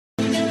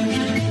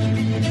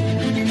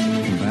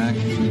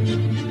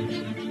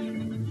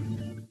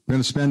We're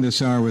going to spend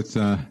this hour with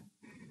Yoichi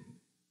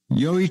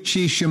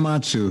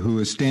Shimatsu, who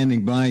is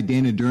standing by.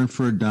 Dana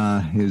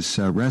Durnford is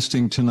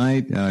resting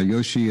tonight.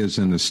 Yoshi is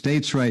in the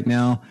States right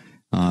now,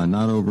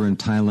 not over in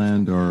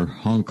Thailand or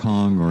Hong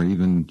Kong or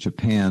even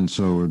Japan.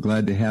 So we're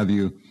glad to have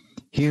you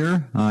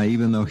here,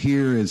 even though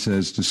here is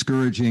as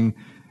discouraging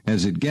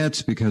as it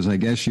gets, because I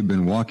guess you've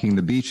been walking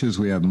the beaches.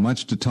 We have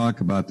much to talk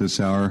about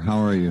this hour. How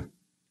are you?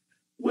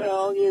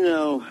 Well,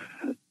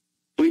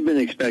 we've been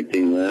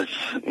expecting this,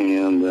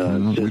 and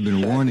we've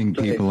been warning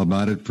people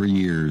about it for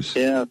years.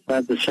 Yeah, I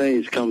have to say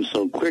it's come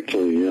so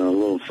quickly, a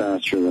little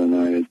faster than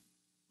I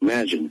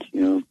imagined,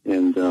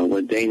 and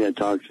what Dana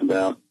talks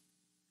about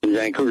in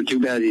Vancouver, too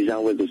bad he's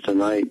not with us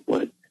tonight,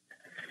 what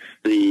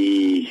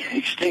the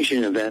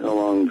extinction event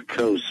along the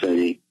coast that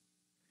he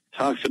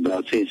talks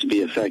about seems to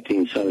be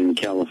affecting Southern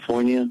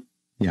California.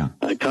 Yeah.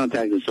 I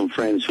contacted some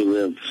friends who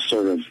live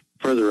sort of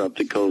further up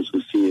the coast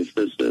to see if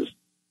this is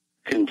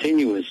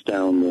continuous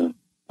down the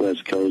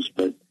West Coast,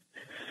 but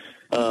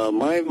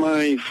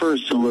my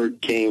first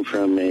alert came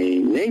from a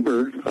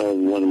neighbor of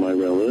one of my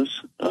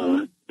relatives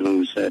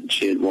who said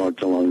she had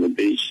walked along the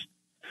beach,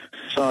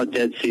 saw a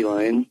dead sea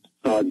lion,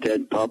 saw a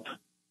dead pup,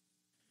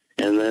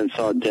 and then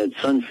saw a dead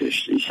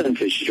sunfish. These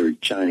sunfishes are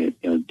giant,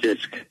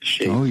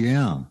 disc-shaped. Oh,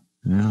 yeah.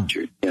 Yeah.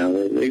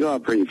 Yeah, they go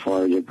out pretty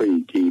far. They're pretty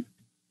deep.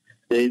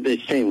 They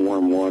stay in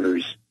warm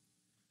waters.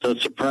 So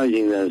it's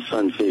surprising that a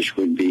sunfish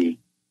would be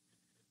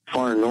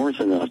far north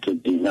enough to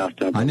be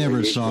knocked up. I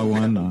never saw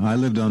one. I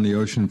lived on the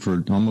ocean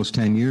for almost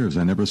 10 years.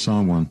 I never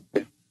saw one.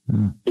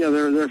 Yeah,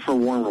 they're for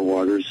warmer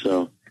waters,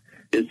 so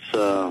it's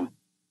kind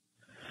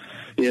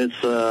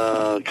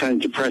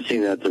of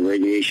depressing that the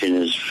radiation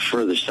is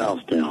further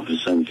south now for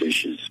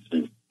sunfish has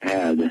been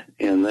had.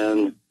 And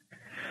then,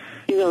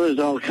 there's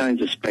all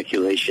kinds of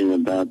speculation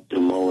about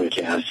domoic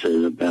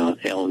acid, about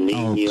El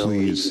Nino. Oh,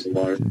 please.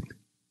 Well,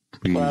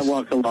 I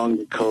walk along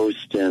the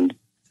coast and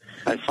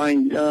I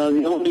find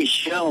the only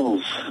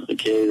shells,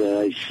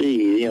 that I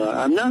see,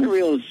 I'm not a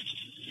real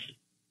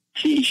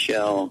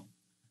seashell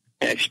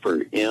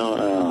expert,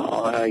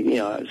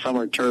 some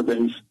are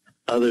turbines,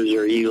 others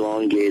are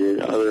elongated,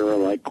 others are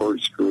like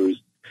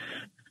corkscrews,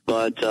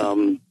 but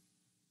kind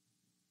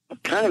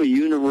of a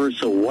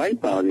universal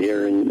wipeout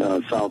here in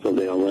south of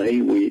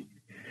LA.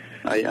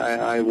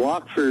 I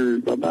walk for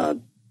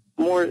about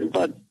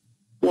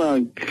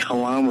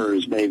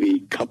kilometers,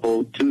 maybe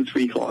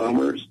 2-3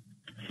 kilometers.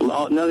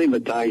 Nothing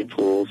but tide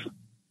pools.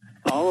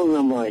 All of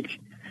them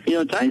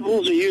tide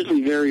pools are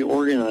usually very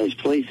organized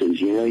places.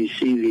 You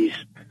see these,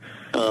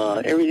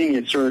 everything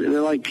is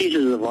they're like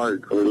pieces of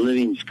art or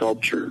living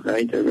sculpture,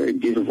 right? They're very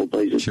beautiful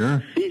places.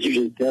 Sure. These are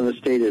just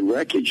devastated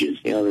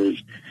wreckages.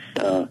 There's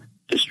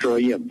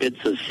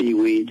bits of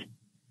seaweed,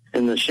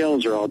 and the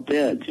shells are all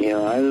dead.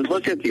 I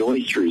look at the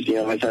oysters,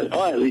 I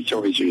thought, at least the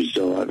oysters are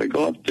still alive. I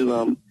go up to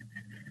them,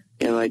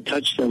 and I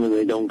touch them and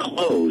they don't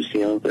close.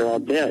 They're all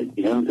dead.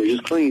 They're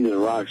just clinging to the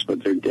rocks,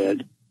 but they're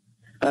dead.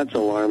 That's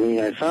alarming.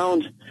 I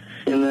found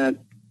in that,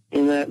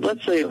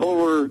 let's say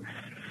over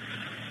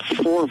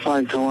 4 or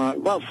 5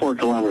 kilometers, about 4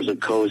 kilometers of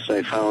coast,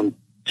 I found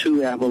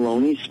 2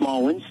 abalone,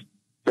 small ones,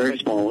 very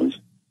small ones,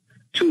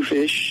 2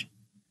 fish,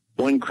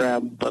 1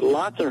 crab, but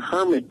lots of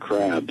hermit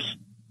crabs.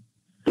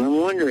 And I'm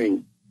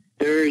wondering,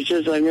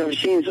 I've never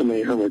seen so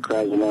many hermit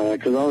crabs in my life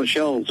because all the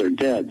shells are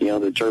dead.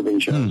 The turbine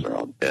shells are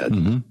all dead.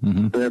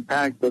 They're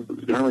packed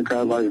with hermit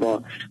crab large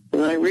ball.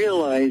 And I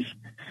realize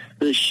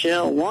the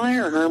shell, why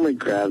are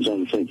hermit crabs,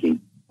 I'm thinking,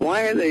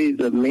 why are they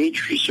the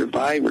major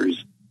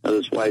survivors of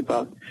this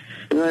wipeout?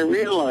 And I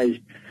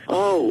realized,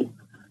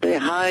 they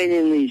hide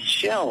in these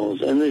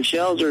shells, and the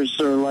shells are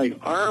sort of like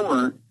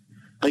armor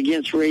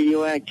against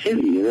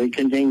radioactivity. They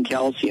contain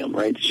calcium,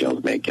 right? The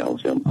shells make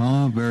calcium.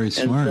 Oh, very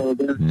smart. And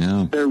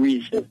so they're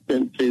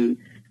resistant to,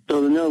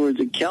 so in other words,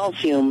 the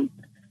calcium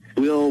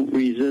will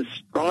resist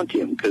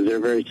strontium because they're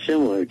very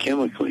similar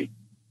chemically.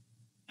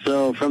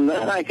 So from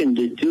that I can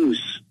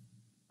deduce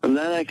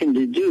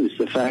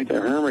the fact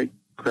that hermit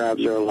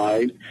crabs are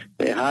alive.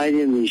 They hide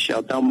in these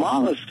shells. Now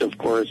mollusks, of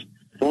course,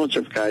 won't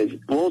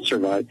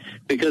survive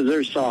because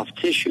they're soft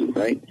tissue,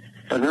 right?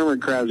 But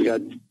hermit crabs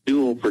got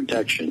dual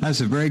protection.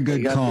 That's a very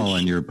good call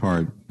on your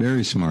part.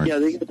 Very smart. Yeah,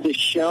 they got the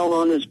shell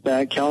on its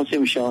back,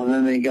 calcium shell, and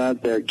then they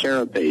got their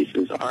carapace,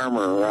 this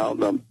armor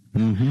around them.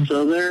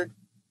 So they're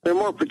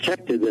more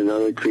protected than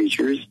other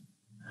creatures.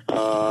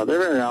 They're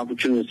very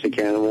opportunistic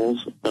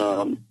animals.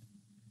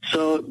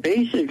 So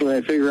basically,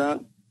 I figure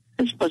out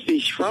this must be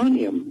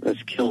strontium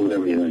that's killed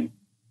everything.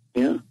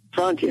 Yeah,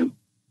 strontium.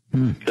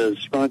 Because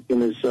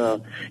strontium is,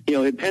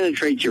 it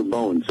penetrates your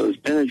bones, so it's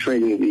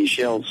penetrating these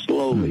shells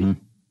slowly.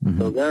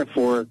 So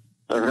therefore,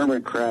 the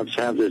hermit crabs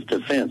have this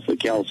defense. The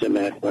calcium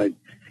acts like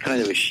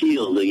kind of a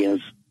shield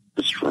against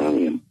the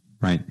strontium.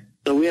 Right.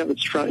 So we have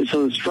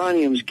so the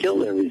strontium's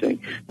killed everything.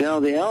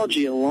 Now the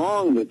algae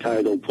along the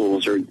tidal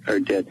pools are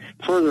dead.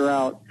 Further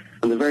out,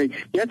 you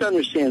have to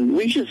understand,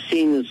 we've just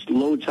seen this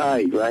low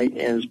tide, right?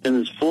 And it's been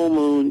this full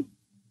moon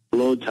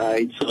low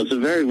tide, so it's a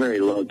very, very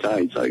low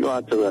tide. So I go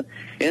out to the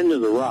end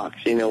of the rocks,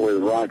 where the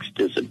rocks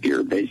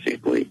disappear,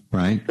 basically.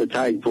 Right. The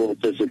tide pools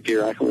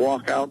disappear. I can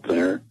walk out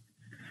there.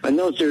 I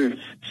notice there's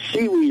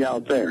seaweed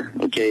out there,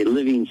 okay,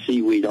 living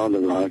seaweed on the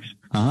rocks.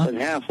 But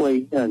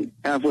halfway in,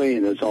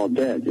 it's all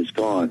dead. It's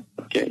gone.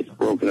 Okay, it's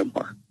broken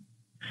apart.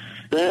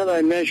 Then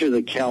I measure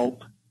the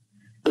kelp.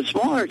 The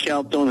smaller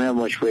kelp don't have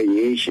much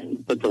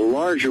radiation, but the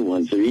larger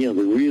ones, the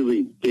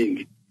really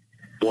big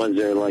ones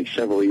that are like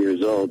several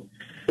years old,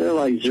 they're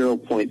like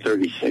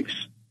 0.36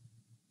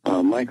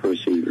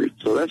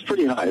 microsieverts. So that's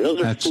pretty high.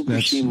 Those are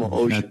Fukushima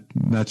ocean.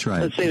 That's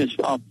right. Let's say it's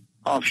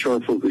offshore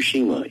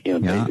Fukushima,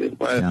 basically.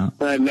 When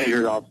I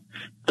measured off,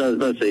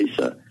 let's say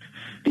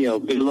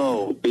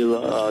below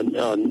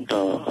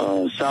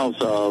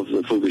south of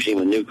the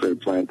Fukushima nuclear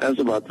plant. That's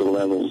about the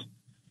levels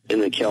in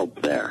the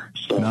kelp there.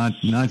 So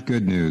not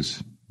good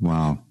news.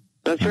 Wow.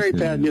 That's very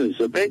bad news.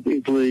 So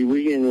basically,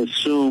 we can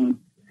assume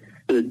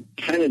the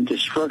kind of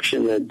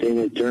destruction that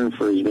Dana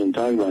Durnford has been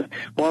talking about,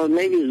 while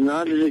maybe it's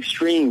not as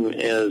extreme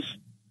as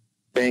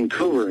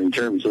Vancouver in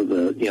terms of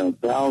the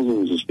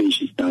thousands of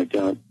species knocked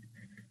out,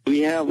 we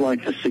have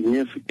like a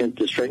significant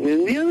destruction.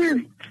 And the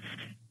other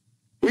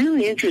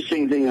really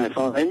interesting thing I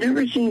found, I've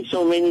never seen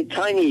so many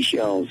tiny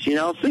shells. I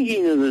was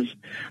thinking of this,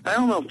 I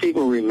don't know if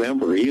people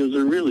remember, he was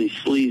a really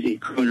sleazy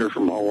crooner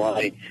from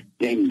Hawaii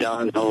named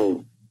Don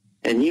Ho,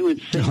 and he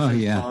would sing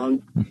a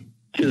song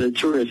to the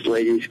tourist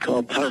ladies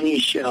called Tiny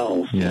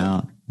Shells.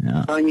 Yeah.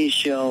 Tiny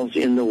shells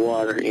in the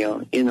water,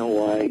 in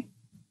Hawaii.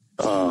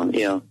 And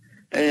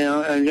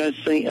I'm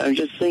just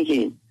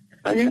thinking,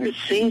 I've never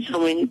seen so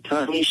many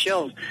tiny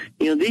shells.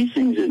 These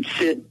things would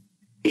fit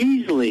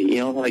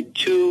easily, like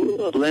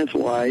two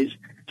lengthwise.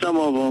 Some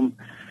of them,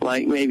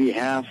 like maybe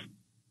about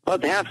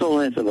half the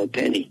length of a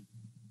penny.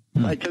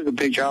 I took a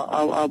picture.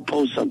 I'll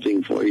post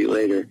something for you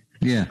later.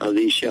 Yeah. Of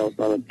these shells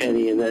on a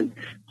penny, and then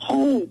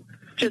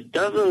just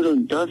dozens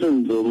and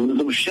dozens of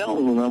little shells.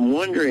 And I'm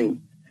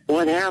wondering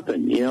what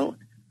happened.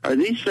 Are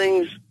these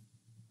things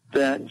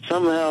that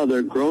somehow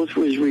their growth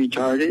was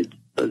retarded?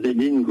 They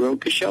didn't grow,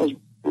 because shells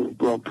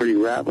grow pretty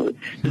rapidly.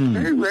 It's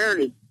very rare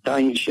to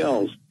tiny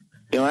shells.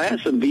 I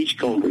asked some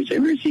beachcombers,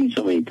 have you ever seen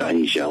so many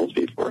tiny shells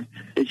before?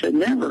 They said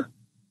never.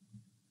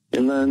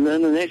 And then the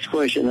next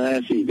question I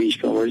asked these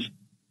beachcombers,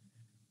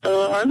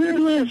 are there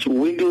less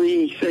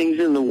wiggly things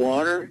in the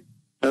water?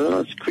 Are there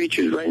less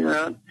creatures running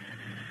around?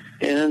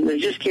 And they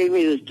just gave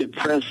me this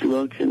depressed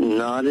look and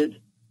nodded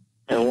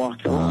and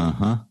walked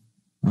on.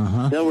 In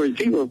other words,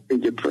 people are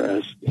pretty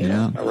depressed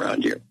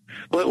around here.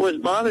 What's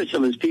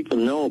bothersome is people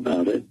know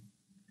about it.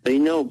 They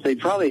know, they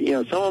probably,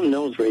 some of them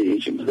knows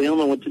radiation, but they don't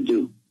know what to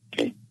do.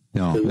 Okay.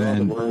 No,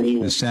 and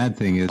the sad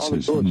thing is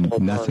there's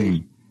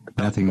nothing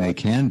they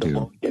can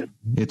do.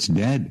 It's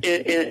dead.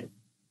 And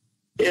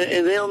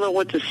they don't know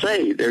what to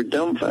say. They're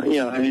dumbfounded.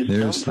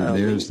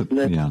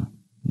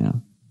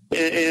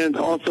 And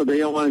also, they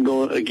don't want to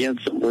go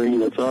against the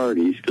marine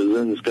authorities, because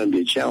then it's going to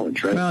be a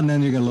challenge, right? Well, and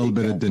then you got a little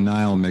bit of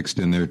denial mixed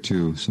in there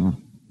too. So,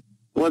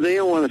 well, they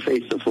don't want to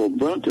face the full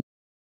brunt of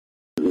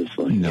this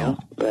thing.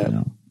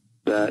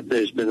 That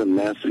there's been a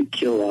massive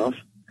kill-off.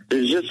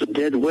 There's just a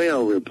dead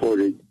whale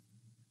reported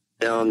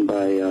down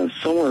by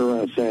somewhere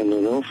around San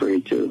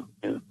Onofre too.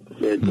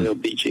 Whale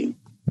beaching.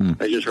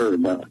 I just heard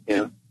about.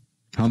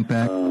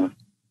 Humpback.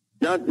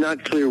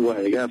 Not clear what.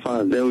 I got to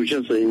find. There was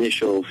just the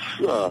initial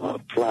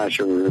flash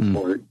of a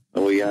report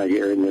that we got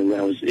here, and then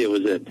it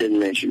was it. Didn't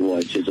mention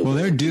what. Well,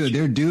 they're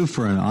due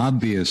for an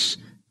obvious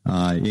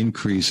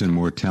increase in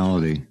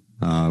mortality,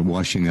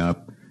 washing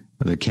up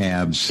the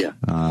calves. Yeah.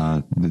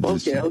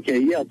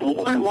 Yeah.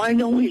 But why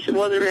don't we?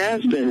 Well, there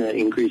has been an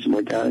increase in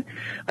mortality.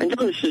 I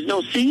noticed there's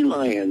no sea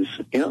lions.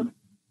 I'm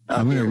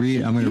going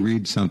to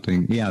read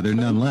something. Yeah, there's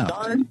none left.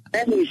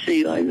 Any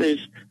sea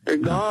lions, they're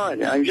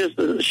gone. I'm just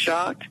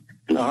shocked.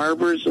 In the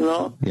harbors and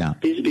all. Yeah.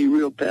 These used to be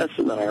real pests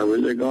in the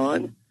harbors. They're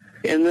gone.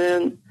 And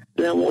then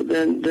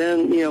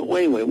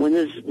wait. When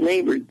this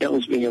neighbor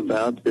tells me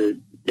about the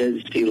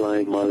dead sea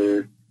lion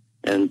mother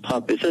and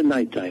pup, it's at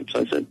nighttime. So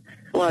I said,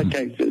 well, I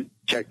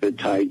check the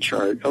tide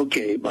chart.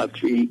 Okay, about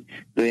 3 in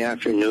the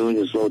afternoon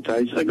is low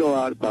tide. So I go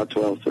out about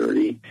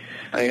 12:30.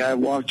 I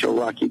walk to a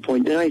rocky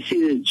point. Then I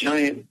see this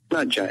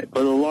not giant,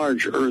 but a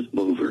large earth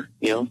mover.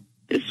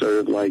 It's sort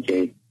of like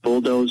a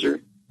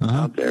bulldozer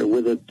out there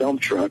with a dump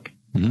truck.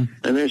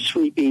 And they're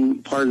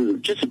sweeping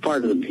just a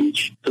part of the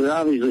beach. So they're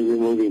obviously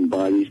removing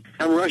bodies.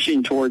 I'm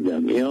rushing toward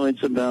them.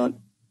 It's about,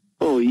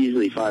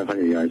 easily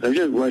 500 yards. I'm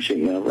just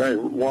rushing,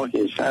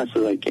 walking as fast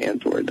as I can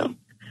toward them.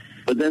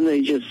 But then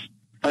they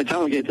by the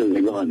time I get to them,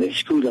 they're gone. They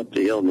scoot up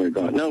the hill and they're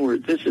gone. In other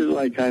words, this is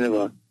like kind of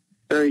a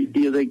very,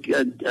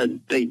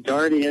 they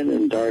dart in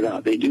and dart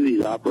out. They do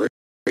these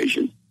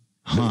operations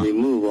to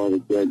remove all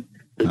the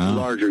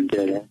larger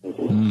dead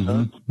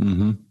animals.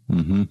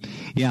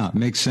 Yeah, it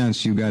makes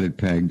sense. You got it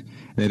pegged.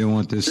 They don't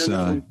want this.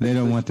 They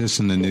don't want this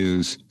in the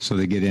news, so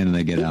they get in and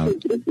they get out.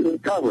 This is a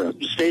cover-up.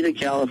 The state of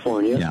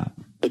California,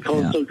 the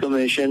Coastal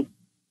Commission.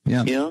 They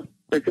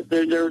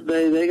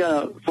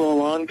got a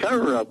full-on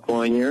cover-up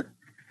going here.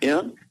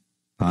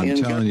 I'm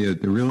telling you,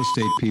 the real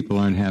estate people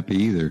aren't happy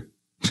either.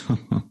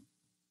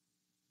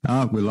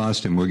 Oh, we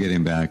lost him. We'll get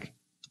him back.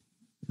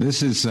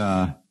 This is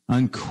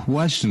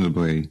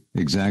unquestionably,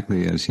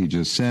 exactly as he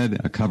just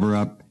said, a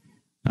cover-up.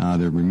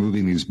 They're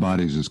removing these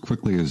bodies as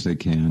quickly as they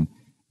can.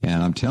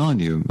 And I'm telling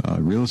you,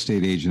 real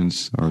estate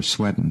agents are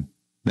sweating.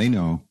 They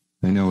know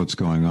what's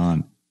going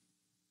on.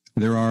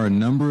 There are a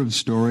number of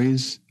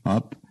stories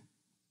up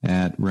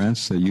at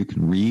Rense that you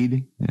can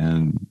read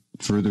and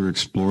further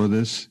explore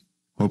this.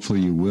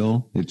 Hopefully you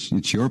will.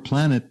 It's your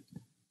planet.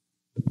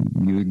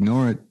 You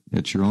ignore it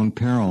at your own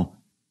peril.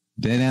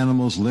 Dead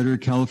animals litter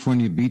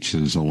California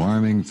beaches,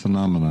 alarming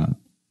phenomenon.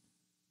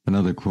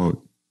 Another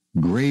quote,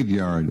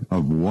 graveyard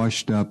of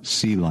washed-up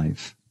sea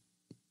life.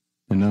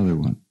 Another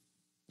one,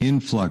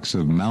 influx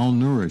of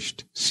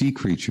malnourished sea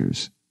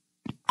creatures.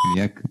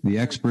 The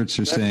experts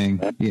are saying,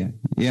 yeah,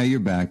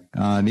 you're back.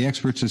 The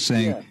experts are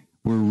saying,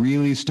 we're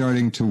really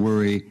starting to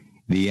worry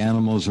the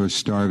animals are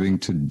starving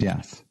to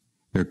death.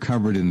 They're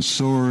covered in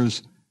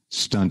sores,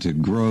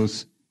 stunted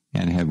growth,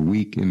 and have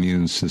weak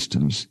immune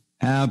systems.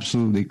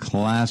 Absolutely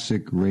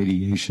classic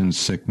radiation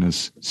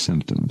sickness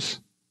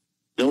symptoms.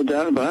 No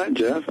doubt about it,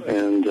 Jeff.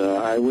 And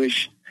I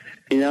wish,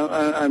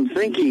 I'm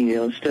thinking,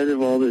 instead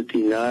of all the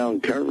denial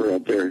and cover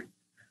up, there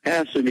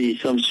has to be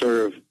some sort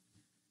of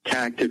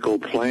tactical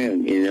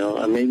plan,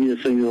 maybe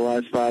this thing in the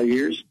last 5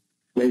 years,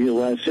 maybe the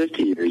last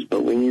 50 years,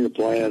 but we need a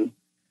plan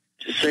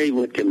to save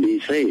what can be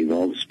saved,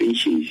 all the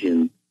species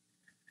in,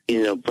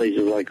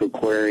 places like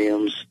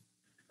aquariums,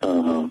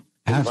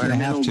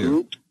 environmental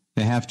groups.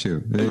 They have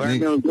to.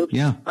 Environmental groups.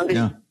 Yeah,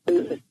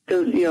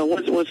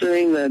 what's the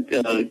name,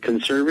 that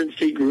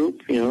conservancy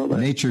group,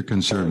 Nature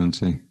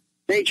Conservancy.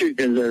 Nature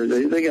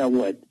Conservancy, they got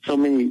so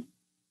many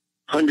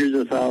hundreds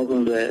of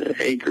thousands of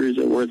acres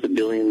that are worth $1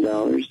 billion.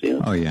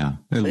 Oh, yeah.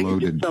 They're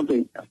loaded. Do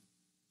something.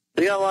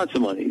 They got lots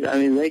of money. I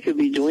mean, they could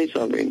be doing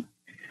something.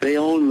 They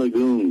own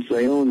lagoons.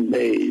 They own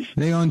bays.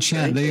 They own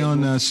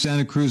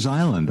Santa Cruz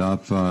Island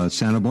off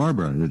Santa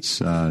Barbara.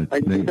 I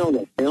know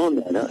that. They own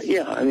that.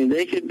 Yeah, I mean,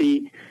 they could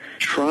be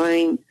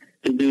trying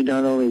to do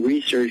not only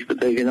research, but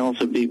they can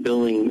also be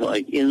building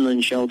like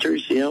inland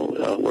shelters,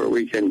 where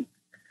we can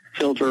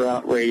filter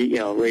out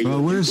radio.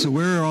 Well,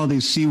 where are all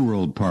these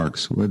SeaWorld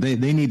parks? Well, they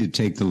need to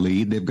take the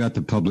lead. They've got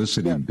the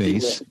publicity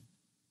base.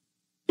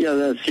 Yeah,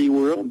 that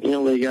SeaWorld,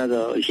 they got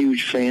a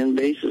huge fan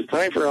base. It's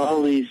time for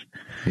all these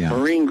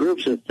marine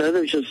groups, instead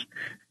of just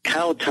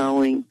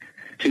kowtowing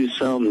to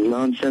some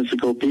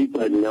nonsensical people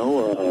at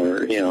NOAA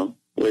or,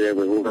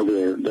 wherever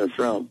they're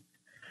from.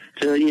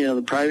 So,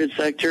 the private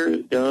sector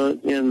and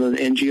the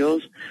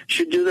NGOs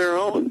should do their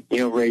own,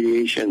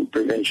 radiation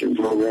prevention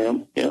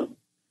program,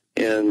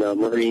 and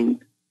marine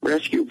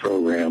rescue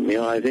program.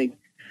 I think,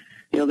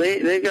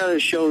 they've got to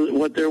show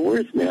what they're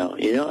worth now.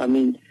 I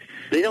mean,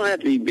 they don't have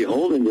to be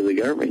beholden to the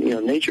government.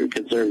 Nature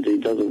Conservancy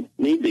doesn't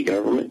need the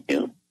government.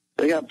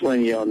 They got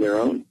plenty on their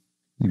own.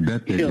 You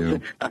bet they do.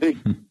 I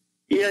mean,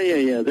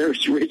 yeah. They're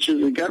as rich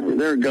as the government.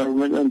 They're a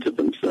government unto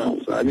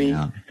themselves. I mean,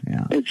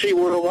 and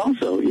SeaWorld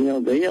also,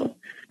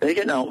 they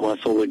can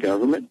outmuscle the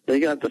government. They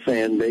got the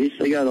fan base.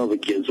 They got all the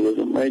kids with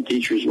them, right?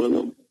 Teachers with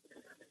them.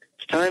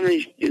 It's time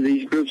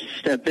these groups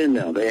step in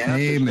now. They have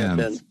to step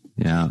in.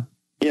 Yeah.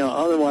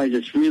 Otherwise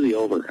it's really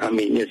over. I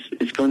mean,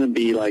 it's going to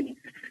be like,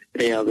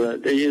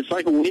 it's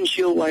like a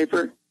windshield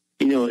wiper.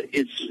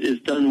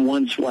 It's done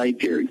one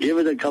swipe here. Give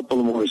it a couple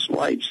of more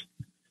swipes,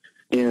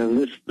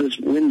 and this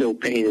window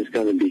pane is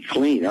going to be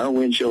clean. Our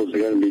windshields are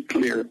going to be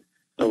clear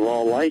of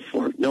all life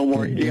form. No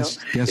more. Yes,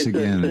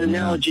 again. It's an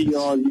analogy to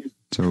all the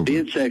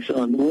insects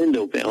on the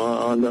window pane,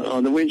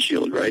 on the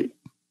windshield, right?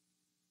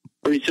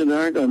 Pretty soon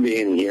there aren't going to be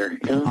any here.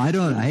 I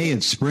don't. Hey,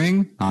 it's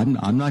spring.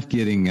 I'm not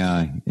getting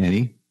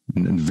any.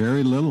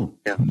 Very little.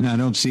 Yeah. I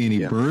don't see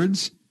any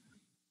birds.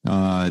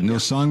 No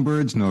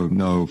songbirds,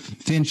 no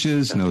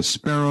finches, no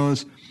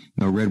sparrows,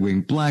 no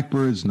red-winged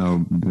blackbirds,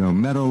 no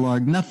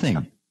meadowlark,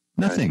 nothing.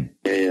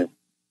 Yeah.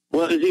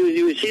 Well,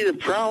 you see, the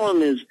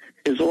problem is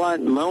a lot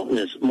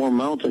more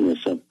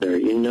mountainous up there.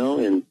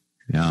 In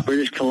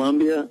British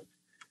Columbia,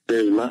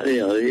 there's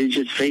it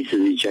just faces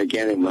these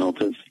gigantic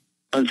mountains.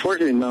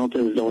 Unfortunately,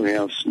 mountains don't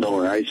have snow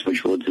or ice,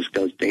 which we'll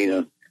discuss.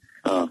 Dana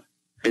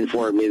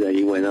informed me that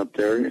he went up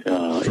there.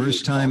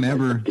 First time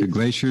ever, the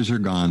glaciers are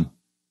gone.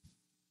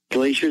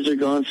 Glaciers are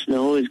gone,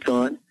 snow is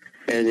gone,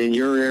 and in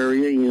your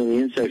area, the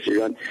insects are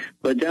gone.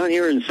 But down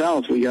here in the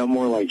south, we got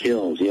more like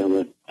hills.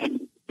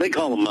 They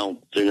call them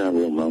mountains. They're not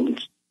real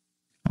mountains.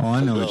 Oh,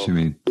 I know what you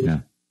mean. Yeah.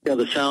 Yeah,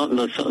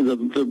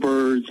 the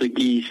birds, the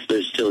geese,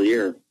 they're still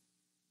here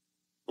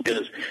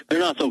because they're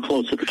not so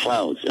close to the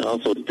clouds.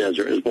 Also,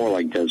 desert is more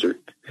like desert.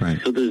 Right.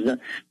 So there's not,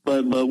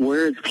 but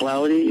where it's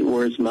cloudy,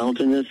 where it's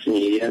mountainous, and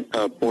you get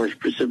more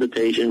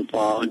precipitation,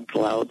 fog,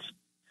 clouds.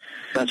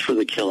 That's where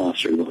the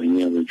kill-offs are going.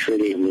 The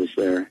tritium is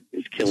there.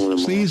 It's killing them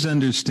all. Please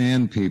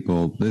understand,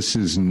 people, this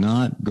is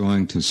not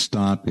going to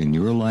stop in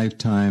your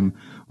lifetime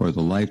or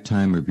the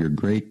lifetime of your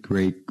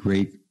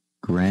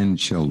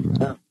great-great-great-grandchildren.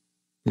 No.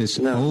 It's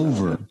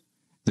over.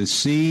 The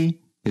sea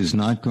is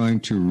not going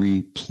to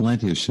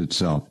replenish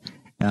itself.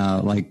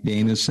 like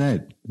Dana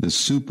said, the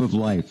soup of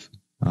life.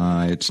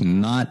 It's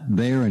not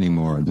there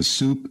anymore. The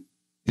soup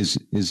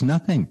is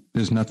nothing.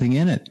 There's nothing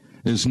in it.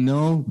 There's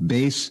no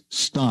base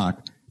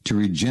stock to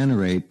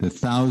regenerate the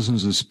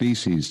thousands of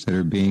species that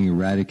are being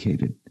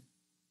eradicated.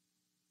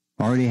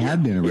 Already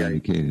have been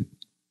eradicated.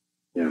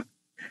 Yeah.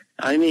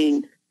 I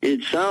mean,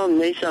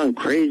 may sound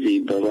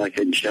crazy, but like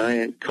a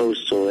giant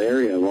coastal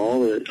area of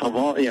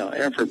all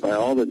effort by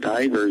all the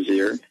divers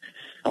here,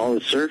 all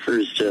the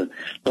surfers to,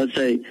 let's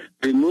say,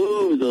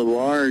 remove the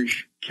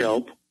large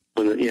kelp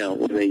when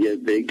they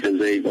get big because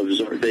they've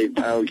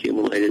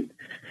bioaccumulated,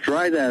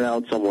 dry that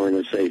out somewhere in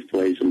a safe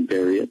place and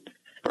bury it,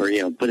 or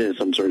put it in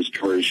some sort of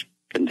storage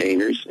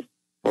containers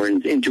or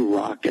into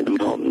rock in a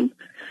mountain,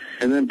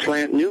 and then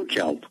plant new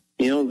kelp.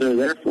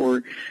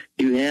 Therefore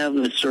you have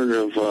this sort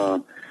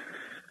of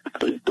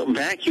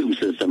vacuum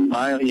system,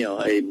 a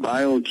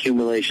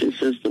bioaccumulation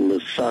system to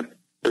suck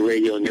the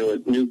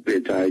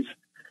radionucleotides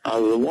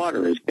out of the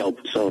water, as kelp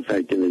is so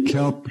effective.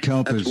 Kelp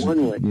That's is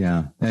one way.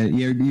 Yeah.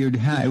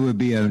 It would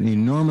be an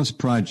enormous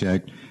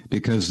project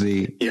because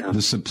the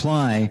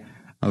supply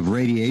of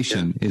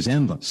radiation is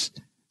endless.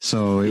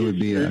 So it would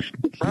be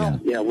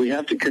we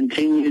have to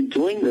continue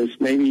doing this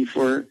maybe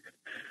for,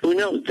 who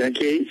knows,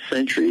 decades,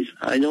 centuries,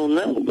 I don't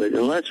know. But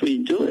unless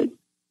we do it,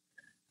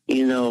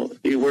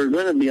 we're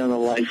going to be on a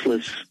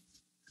lifeless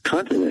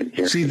continent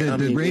here. See, the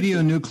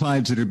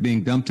radionuclides that are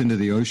being dumped into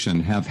the ocean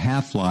have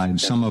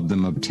half-lives, some of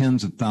them of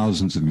tens of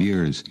thousands of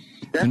years.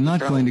 They're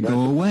not going to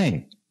go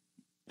away.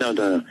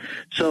 No.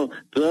 So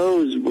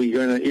those we're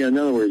going to, in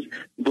other words,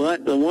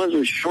 but the ones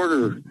with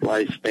shorter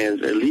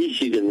lifespans, at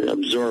least you can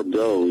absorb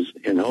those,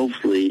 and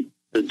hopefully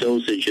the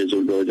dosages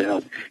will go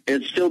down.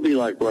 It'd still be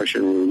like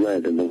Russian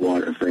roulette in the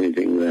water for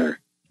anything there.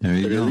 There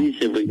you go. At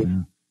least if we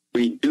can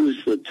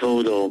reduce the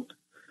total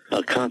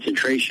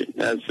concentration,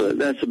 that's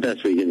the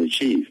best we can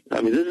achieve.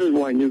 I mean, this is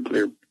why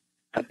nuclear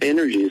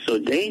energy is so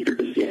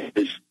dangerous.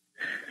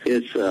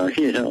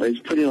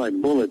 It's putting like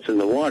bullets in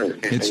the water.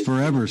 It's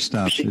forever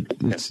stuff.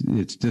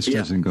 It just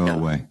doesn't go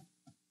away.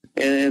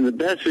 And the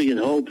best we can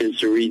hope is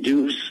to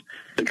reduce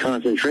the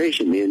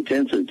concentration, the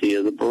intensity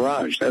of the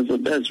barrage. That's the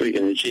best we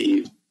can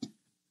achieve.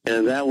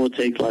 And that will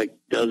take like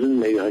dozens,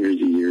 maybe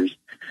hundreds of years.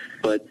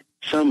 But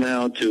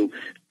somehow to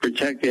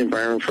protect the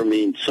environment from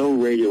being so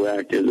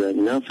radioactive that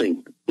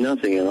nothing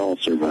at all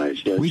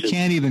survives. We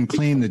can't even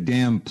clean the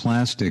damn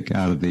plastic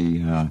out of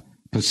the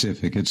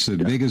Pacific. It's as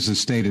big as the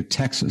state of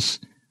Texas,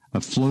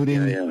 a floating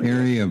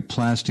area of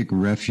plastic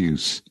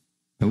refuse.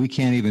 And we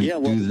can't even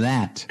do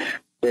that.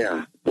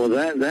 Yeah. Well,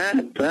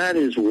 that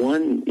is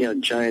one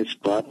giant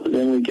spot. But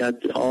then we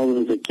got all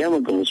of the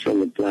chemicals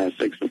from the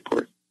plastics, of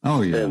course.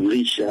 Oh, yeah. That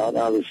leach out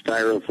of the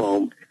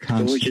styrofoam,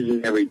 which is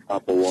in every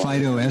drop of water.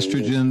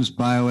 Phytoestrogens,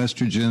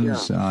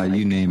 bioestrogens,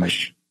 you name it.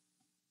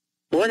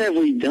 What have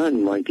we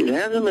done, Mike? It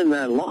hasn't been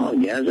that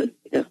long, has it?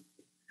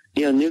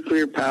 Yeah.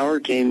 Nuclear power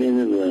came in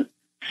the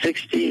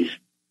 60s.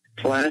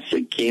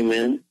 Plastic came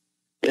in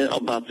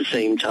about the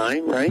same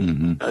time, right?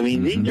 Mm-hmm. I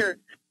mean, these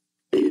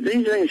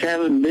things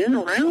haven't been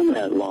around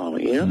that long,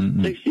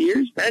 60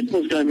 years. That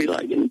was going to be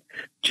like in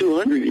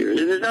 200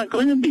 years. It's not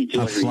going to be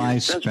 200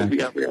 years. That's what we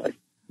got to realize.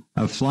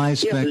 A fly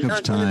speck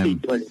of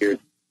time.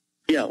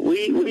 Yeah,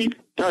 we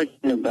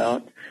talking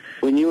about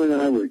when you and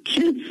I were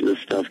kids, this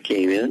stuff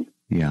came in.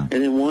 Yeah.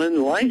 And in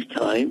one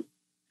lifetime,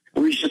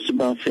 we just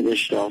about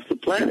finished off the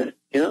planet,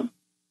 There's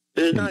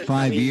in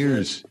 5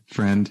 years,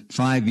 friend,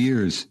 5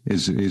 years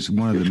is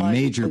one of the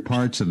major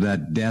parts of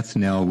that death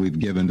knell we've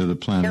given to the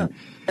planet.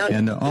 Yeah.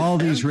 And all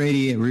these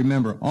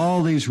remember,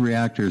 all these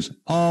reactors,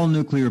 all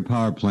nuclear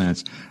power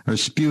plants are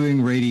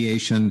spewing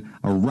radiation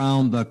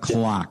around the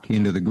clock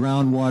into the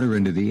groundwater,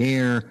 into the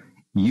air.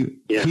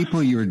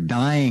 People, you're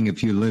dying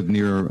if you live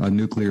near a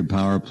nuclear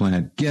power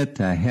plant. Get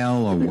the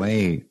hell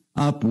away.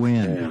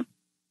 Upwind. Yeah.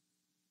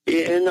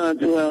 And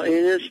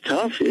it's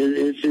tough.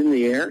 It's in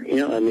the air.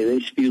 They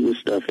spew the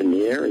stuff in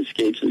the air. It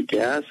escapes as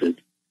gas. The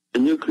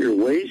nuclear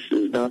waste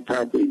is not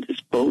properly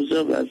disposed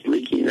of. That's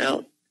leaking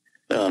out.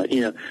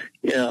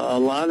 A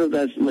lot of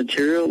that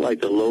material, like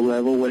the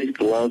low-level waste,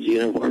 gloves,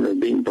 uniform, are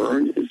being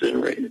burned,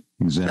 incinerated.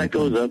 Exactly. That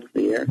goes up in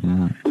the air.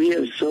 Yeah. We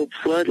have so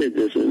flooded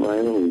this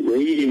environment with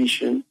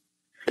radiation.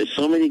 There's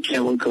so many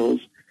chemicals,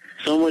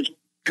 so much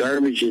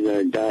garbage in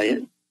our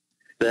diet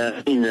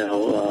that,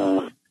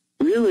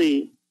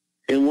 really,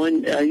 in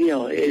one,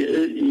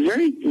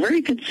 very,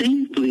 very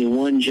conceivably in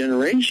one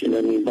generation.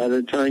 I mean, by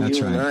the time That's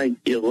you and I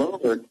get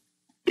over,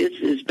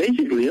 it's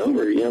basically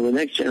over. The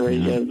next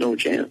generation has no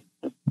chance.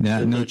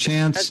 Yeah, no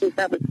chance. That's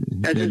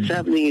what's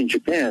happening in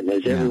Japan,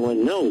 as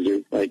everyone knows.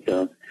 It's like,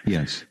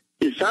 yes.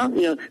 It's not,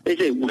 they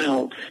say,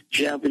 well,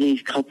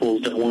 Japanese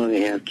couples don't want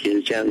to have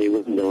kids. Japanese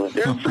women don't.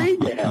 They're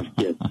afraid to have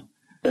kids.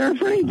 They're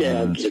afraid to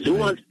have kids.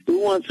 Right. Who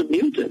wants a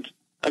mutant?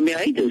 I mean,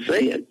 I hate to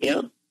say it,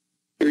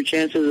 Your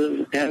chances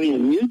of having a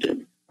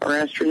mutant are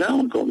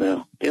astronomical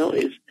now.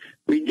 It's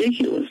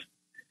ridiculous.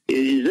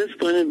 Is this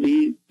going to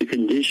be the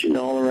condition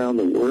all around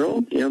the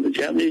world? The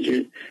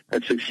Japanese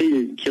have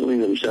succeeded in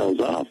killing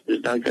themselves off.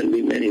 There's not going to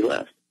be many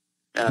left.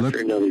 after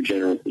another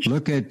generation.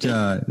 Look at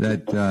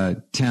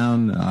that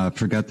town,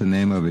 forgot the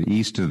name of it,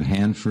 east of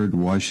Hanford,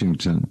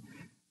 Washington.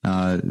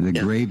 The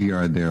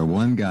graveyard there.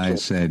 One guy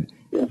said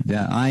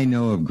that I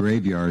know of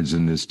graveyards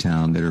in this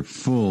town that are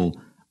full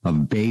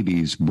of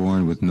babies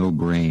born with no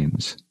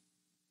brains.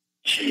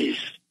 Jeez.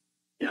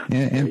 Yeah.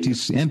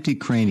 Empty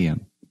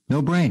cranium.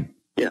 No brain.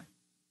 Yeah.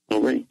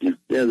 No brain.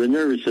 Yeah, the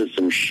nervous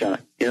system's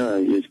shot. Yeah,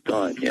 it's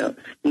gone. Yeah.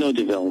 No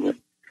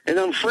development. And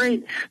I'm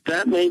afraid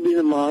that may be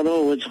the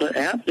model of what's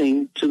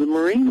happening to the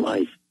marine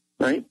life,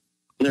 right?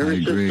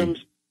 Nervous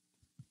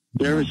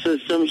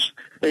systems,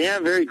 they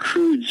have very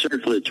crude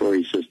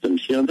circulatory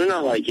systems. You know, they're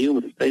not like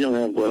humans. They don't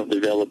have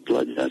well-developed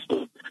blood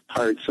vessels,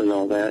 hearts, and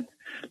all that.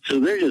 So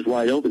they're just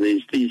wide open.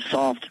 These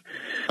soft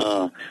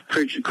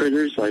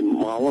critters like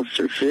mollusks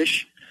or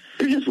fish,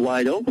 they're just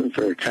wide open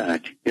for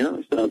attack. You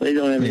know, so they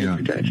don't have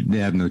any protection. They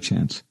have no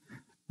chance.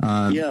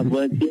 But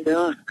you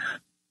know,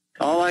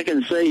 all I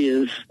can say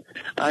is,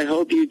 I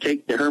hope you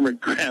take the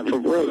hermit crab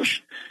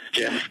approach,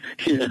 Jeff.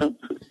 You know.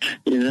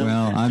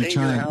 Well, I'm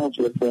trying. Your house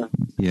with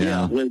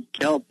with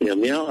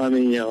calcium. You know, I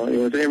mean, you know,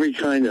 with every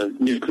kind of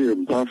nuclear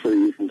buffer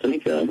you can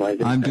think of.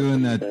 I'm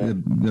doing that.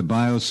 The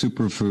bio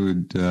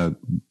superfood,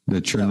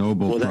 the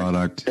Chernobyl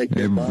product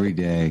every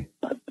day.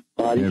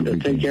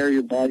 Take care of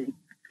your body,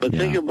 but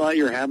think about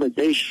your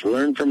habitation.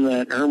 Learn from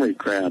that hermit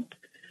crab.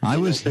 I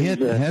was hit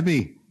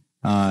heavy.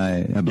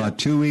 About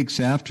 2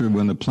 weeks after,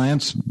 when the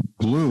plants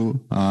blew,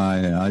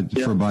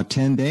 for about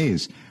 10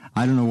 days.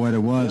 I don't know what it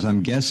was.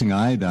 I'm guessing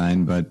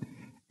iodine, but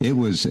it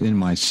was in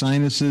my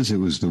sinuses. It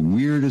was the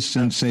weirdest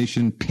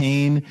sensation,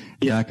 pain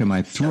back in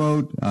my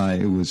throat.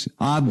 It was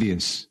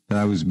obvious that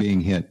I was being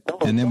hit.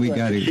 And then we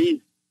got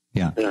it.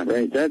 Yeah,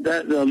 right.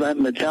 That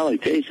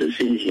metallic taste is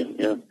cesium.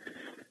 Yeah.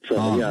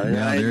 So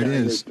there it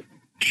is.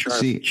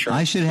 Sharp.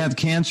 I should have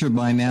cancer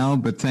by now,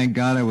 but thank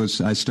God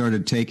I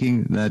started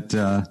taking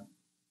the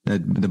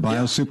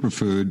bio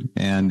superfood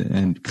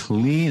and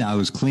clean. I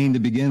was clean to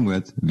begin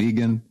with,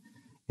 vegan,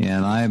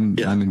 and I'm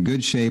in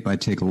good shape. I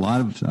take a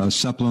lot of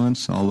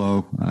supplements,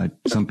 although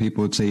some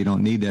people would say you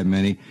don't need that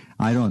many.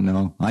 I don't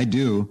know. I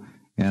do,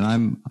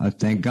 and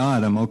thank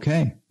God I'm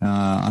okay.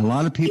 A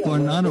lot of people are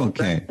not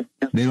okay.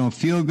 They don't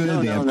feel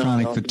good. They have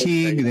chronic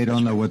fatigue. They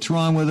don't know what's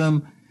wrong with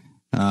them.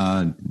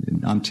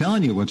 I'm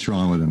telling you what's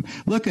wrong with them.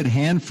 Look at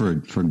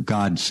Hanford, for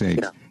God's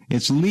sake.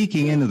 It's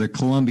leaking into the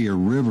Columbia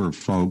River,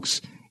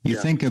 folks. You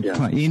think of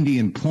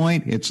Indian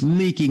Point, it's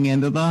leaking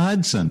into the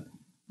Hudson.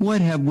 What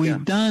have we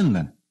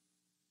done?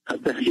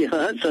 The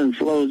Hudson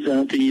flows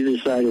down to either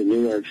side of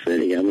New York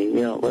City. I mean,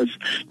 you know,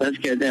 let's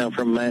get down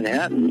from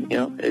Manhattan. You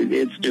know,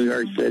 it's New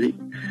York City.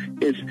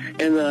 It's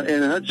in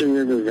the Hudson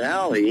River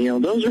Valley. You know,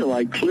 those are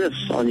like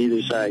cliffs on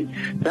either side.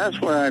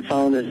 That's where I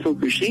found that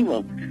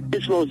Fukushima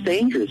it's most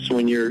dangerous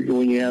when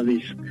you have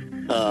these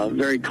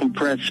very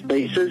compressed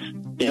spaces.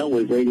 You know,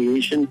 with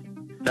radiation.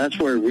 That's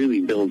where it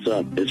really builds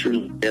up. It's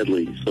really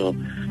deadly. So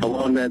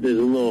along that, there's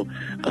a little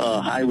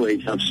highway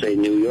to upstate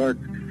New York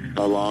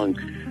along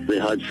the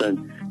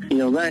Hudson. You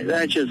know,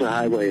 that's just a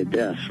highway of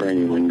death for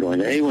anyone going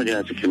there. Anyone who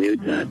has to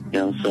commute that, you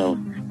know. So,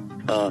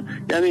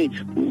 I mean,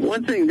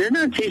 one thing, they're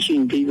not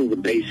teaching people the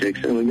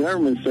basics, and the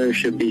governments there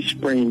should be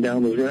spraying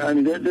down those roads. I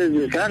mean,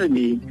 there's got to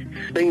be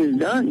things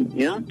done,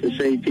 you know, to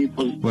save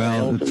people's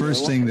Well, the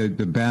first thing that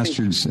the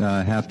bastards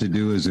have to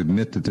do is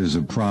admit that there's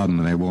a problem,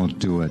 and they won't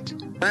do it.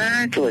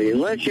 Exactly.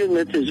 Unless you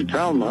admit there's a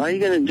problem, how are you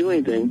going to do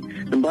anything?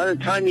 And by the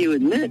time you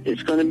admit,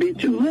 it's going to be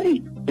too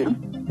late. You know?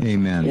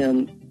 Amen.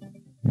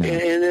 And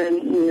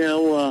then, you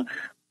know,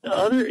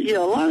 a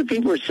lot of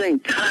people are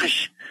saying,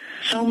 gosh,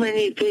 so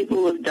many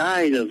people have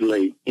died of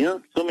late, you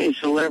know, so many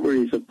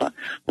celebrities have popped.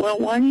 Well,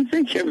 why do you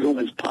think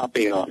everyone's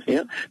popping off? You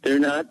know, they're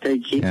not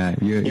taking. Yeah,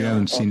 you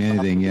haven't seen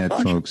anything yet,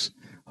 folks.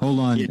 Hold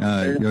on,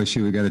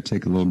 Yoshi, we got to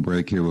take a little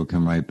break here. We'll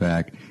come right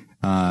back.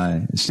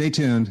 Stay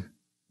tuned.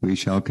 We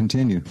shall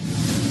continue.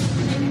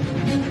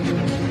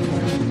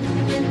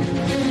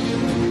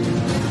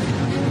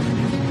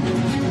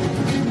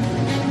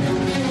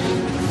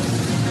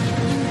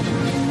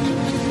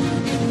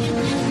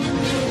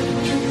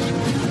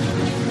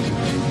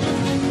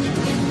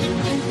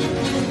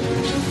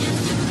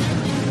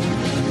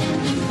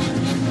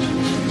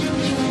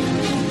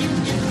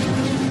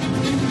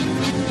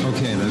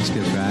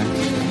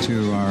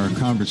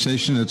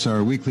 Conversation. It's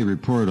our weekly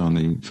report on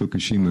the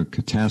Fukushima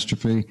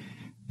catastrophe,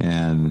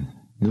 and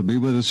he'll be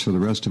with us for the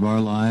rest of our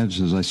lives.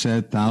 As I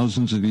said,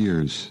 thousands of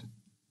years,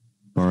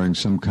 barring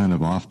some kind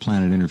of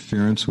off-planet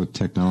interference with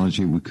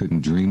technology we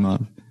couldn't dream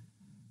of.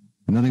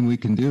 Nothing we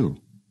can do.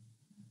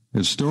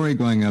 There's a story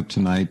going up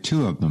tonight,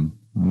 two of them,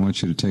 I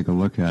want you to take a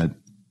look at.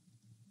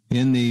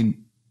 In the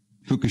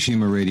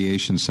Fukushima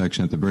radiation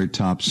section at the very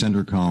top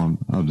center column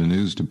of the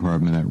news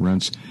department at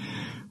Rense,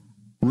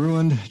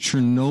 ruined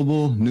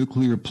Chernobyl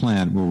nuclear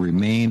plant will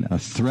remain a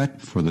threat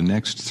for the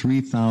next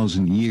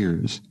 3,000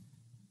 years.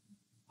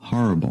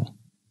 Horrible.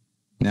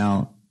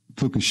 Now,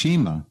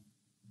 Fukushima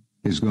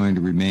is going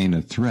to remain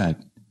a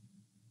threat,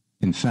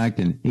 in fact,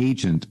 an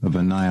agent of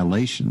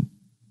annihilation,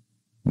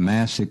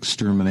 mass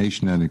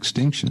extermination and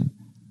extinction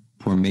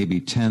for maybe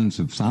tens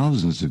of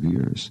thousands of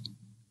years,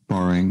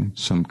 barring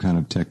some kind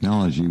of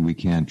technology we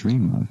can't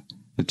dream of.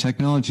 The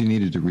technology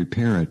needed to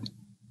repair it,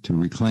 to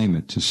reclaim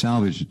it, to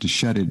salvage it, to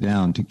shut it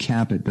down, to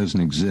cap it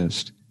doesn't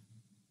exist.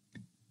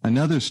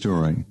 Another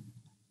story,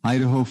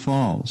 Idaho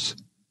Falls.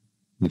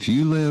 If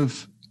you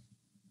live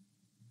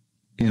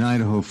in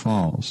Idaho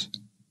Falls,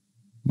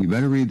 you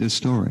better read this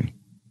story.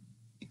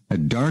 A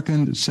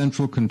darkened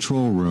central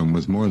control room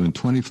with more than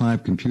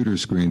 25 computer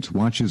screens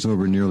watches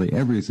over nearly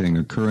everything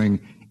occurring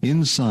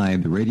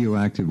inside the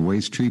radioactive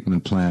waste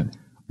treatment plant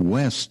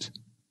west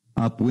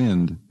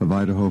upwind of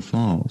Idaho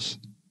Falls.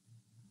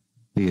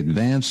 The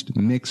Advanced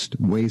Mixed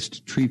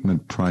Waste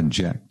Treatment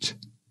Project.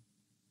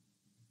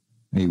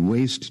 A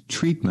waste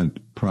treatment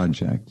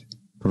project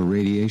for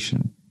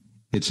radiation.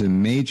 It's a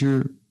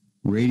major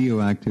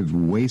radioactive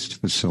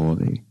waste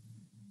facility,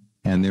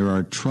 and there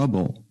are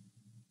trouble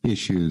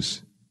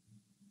issues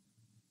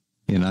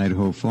in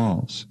Idaho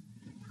Falls.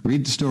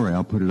 Read the story.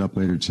 I'll put it up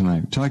later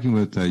tonight. Talking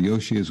with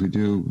Yoshi, as we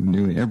do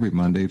nearly every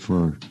Monday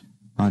for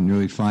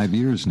nearly 5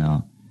 years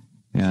now.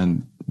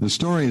 And the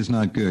story is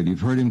not good.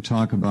 You've heard him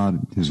talk about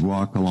his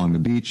walk along the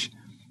beach.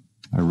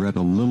 I read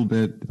a little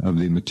bit of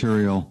the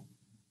material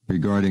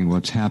regarding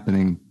what's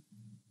happening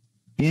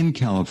in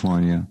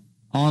California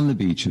on the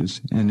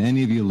beaches. And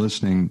any of you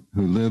listening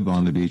who live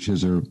on the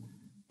beaches are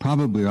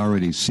probably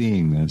already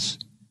seeing this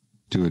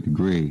to a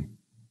degree.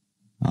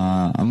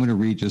 I'm going to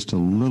read just a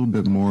little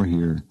bit more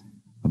here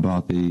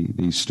about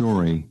the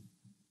story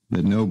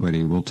that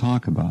nobody will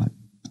talk about.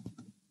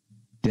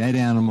 Dead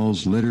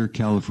animals litter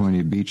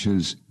California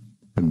beaches,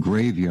 a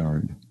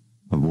graveyard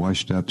of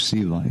washed-up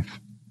sea life.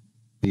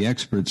 The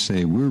experts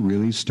say we're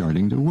really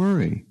starting to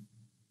worry.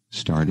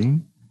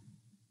 Starting?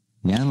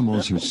 The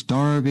animals are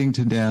starving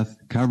to death,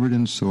 covered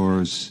in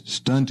sores,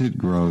 stunted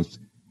growth,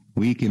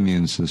 weak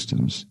immune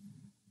systems.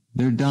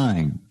 They're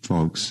dying,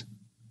 folks.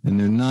 And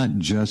they're not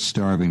just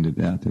starving to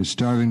death. They're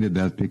starving to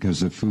death because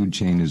the food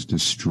chain is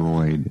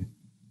destroyed.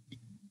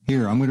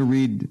 Here, I'm going to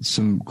read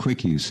some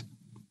quickies.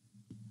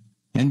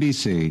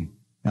 NBC,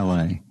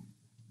 LA.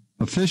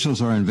 Officials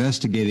are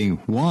investigating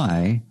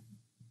why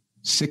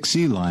 6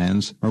 sea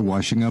lions are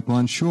washing up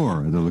on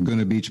shore. The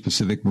Laguna Beach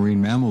Pacific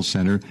Marine Mammal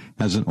Center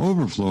has an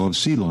overflow of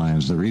sea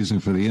lions. The reason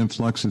for the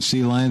influx of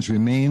sea lions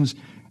remains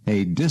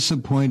a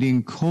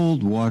disappointing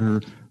cold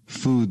water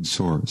food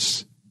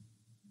source.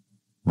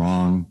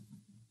 Wrong.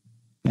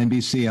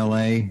 NBC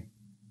LA,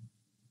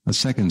 a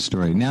second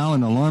story. Now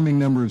an alarming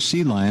number of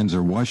sea lions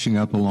are washing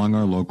up along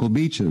our local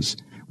beaches.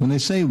 When they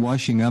say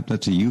washing up,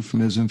 that's a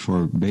euphemism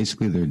for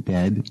basically they're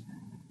dead.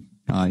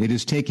 It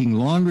is taking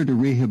longer to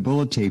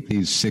rehabilitate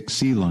these 6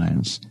 sea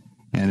lions.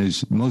 And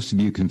as most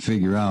of you can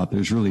figure out,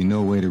 there's really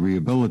no way to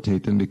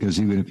rehabilitate them because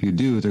even if you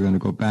do, they're going to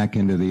go back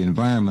into the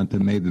environment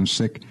that made them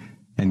sick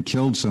and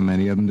killed so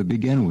many of them to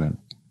begin with.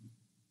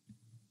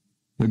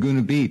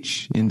 Laguna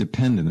Beach,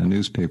 Independent, a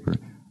newspaper.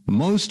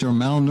 Most are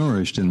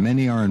malnourished and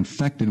many are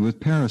infected with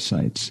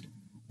parasites.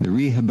 The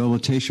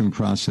rehabilitation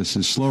process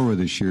is slower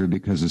this year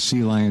because the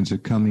sea lions are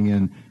coming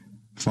in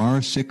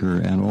far sicker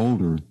and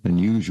older than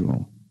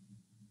usual.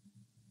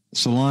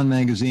 Salon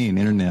Magazine,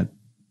 Internet.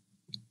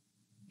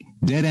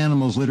 Dead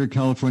animals litter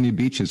California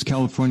beaches.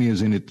 California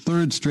is in its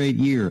 3rd straight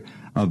year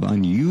of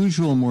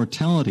unusual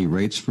mortality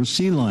rates for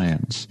sea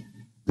lions.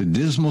 The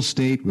dismal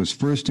state was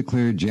first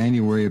declared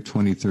January of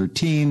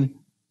 2013.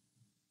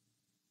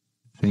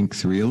 Think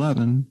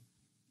 311.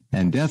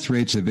 And death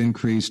rates have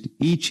increased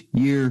each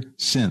year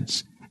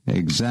since,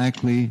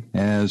 exactly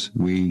as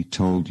we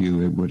told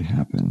you it would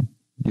happen.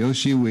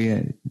 Yoshi,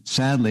 we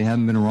sadly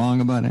haven't been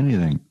wrong about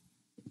anything.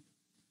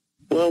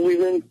 Well, we've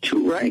been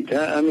too right.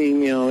 I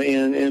mean,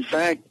 and in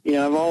fact,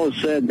 I've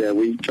always said that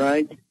we've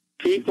tried.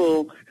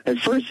 People at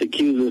first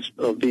accuse us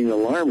of being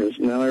alarmists.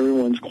 Now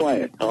everyone's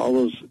quiet. All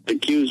those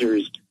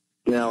accusers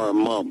now are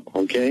mum,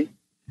 okay?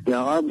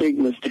 Now, our big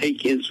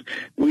mistake is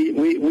we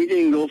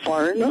didn't go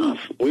far enough.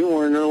 We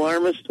weren't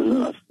alarmist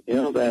enough.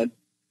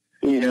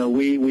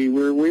 We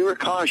were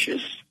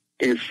cautious.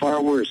 It's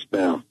far worse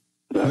now.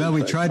 Well,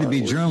 we tried to be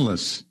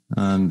journalists.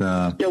 And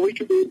we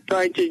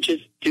tried to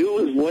just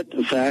do with what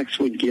the facts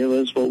would give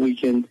us, what we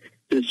can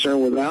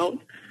discern without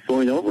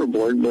going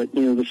overboard. But,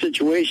 the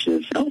situation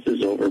itself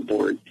is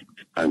overboard.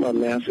 I'm about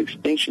mass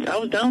extinction. I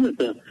was down at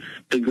the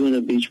Laguna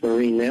Beach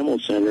Marine Mammal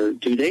Center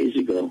 2 days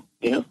ago,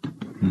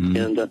 Mm-hmm.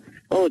 And,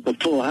 it's a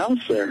full house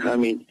there. I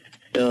mean,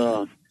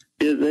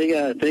 they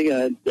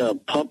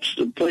got pups.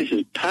 The place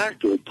is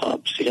packed with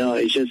pups.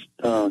 It's just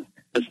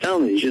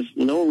astounding. There's just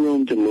no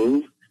room to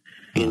move.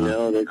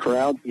 They're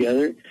crowded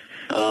together.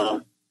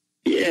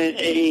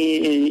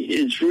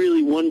 It's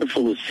really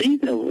wonderful to see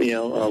them,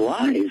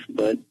 alive.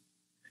 But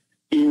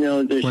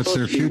they're what's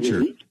their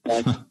future?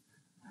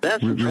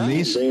 That's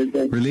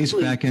released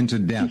back into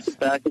death,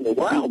 back in the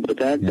wild. But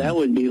that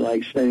would be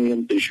like sending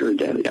them to sure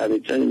death. I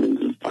would send them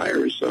into the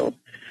fire. So.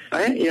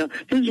 This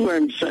is where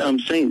I'm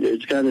saying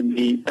there's got to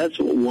be, that's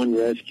one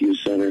rescue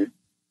center.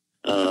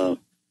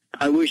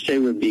 I wish they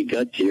would be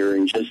gutsier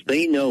and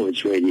they know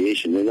it's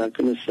radiation. They're not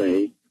going to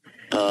say,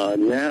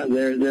 Now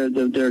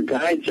their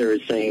guides are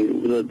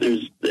saying that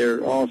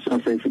they're all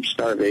suffering from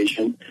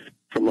starvation,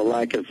 from a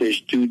lack of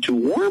fish due to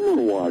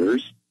warmer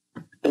waters.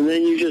 And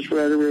then you just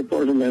read a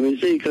report from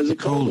MSC because of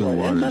colder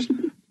waters.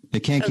 They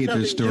can't keep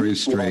their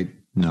stories straight.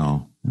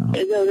 No.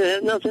 It doesn't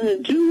have nothing to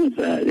do with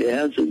that. It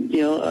has,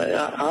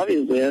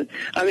 obviously.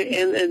 I mean,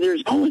 and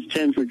there's always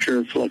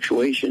temperature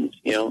fluctuations,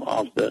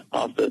 off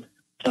the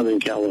Southern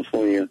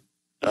California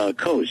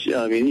coast.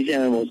 I mean, these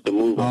animals can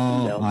move up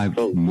and down the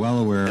coast. I'm well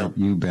aware.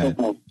 You bet.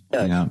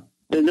 Yeah.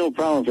 There's no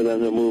problem for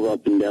them to move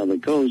up and down the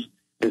coast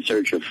in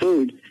search of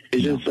food.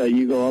 It's just that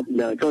you go up and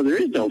down the coast.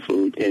 There is no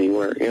food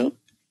anywhere,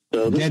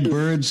 So dead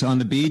birds on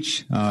the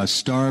beach,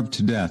 starved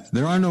to death.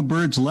 There are no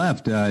birds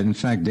left. In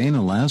fact,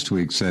 Dana last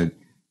week said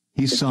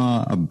he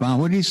saw about,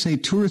 what did he say,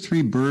 2 or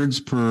 3 birds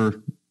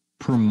per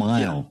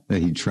mile that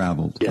he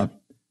traveled. Yeah.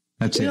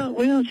 That's it.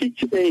 We don't see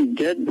too many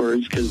dead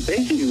birds because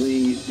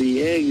basically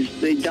the eggs,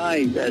 they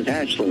die as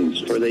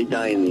hatchlings or they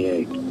die in the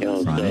egg.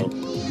 Right.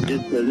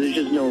 So there's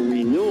just no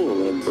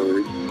renewal of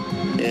birds.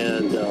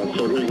 And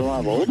so there's a lot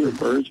of older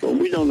birds, but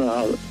we don't know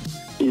how,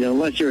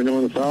 unless you're an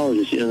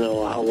ornithologist, you don't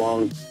know how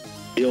long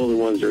the older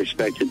ones are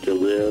expected to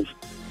live,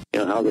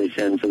 how they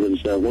fend for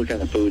themselves, what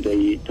kind of food they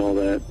eat and all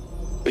that.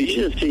 But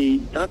you just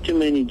see not too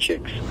many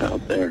chicks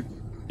out there.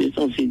 You just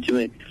don't see too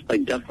many,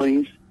 like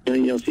ducklings.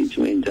 You don't see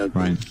too many ducklings.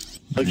 Right.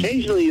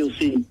 Occasionally you'll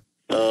see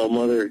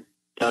mother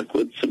duck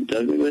with some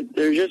ducklings, but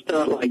they're just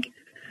not like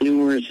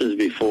numerous as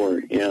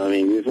before.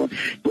 Before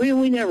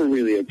we never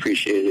really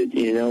appreciated,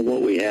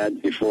 what we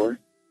had before.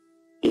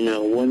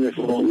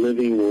 Wonderful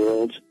living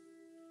worlds.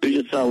 We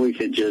just thought we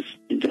could just,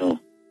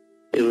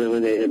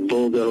 eliminate and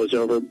bulldoze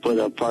over, put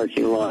up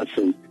parking lots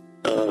and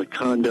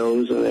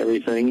condos and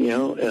everything.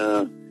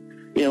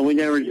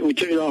 We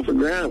took it off for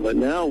granted, but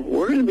now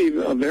we're going to be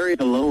very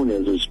alone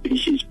as a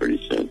species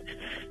pretty soon.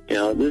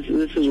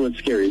 This is what's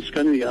scary. It's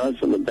going to be us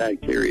and the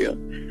bacteria,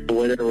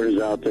 whatever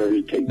is out there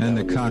to take down. And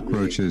the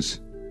cockroaches.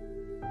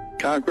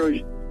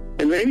 Cockroach,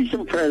 and maybe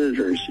some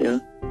predators.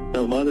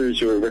 Some others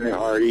who are very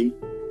hardy.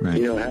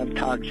 Right. Have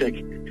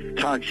toxic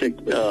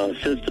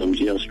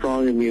systems.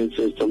 Strong immune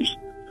systems.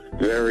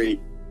 Very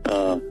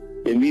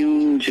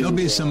immune to... There'll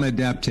be some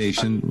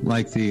adaptation,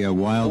 like the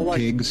wild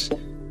pigs in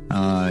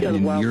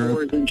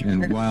Europe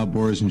and wild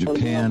boars in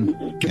Japan.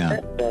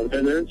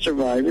 They're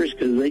survivors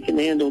because they can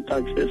handle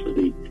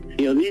toxicity.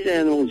 These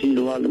animals eat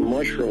a lot of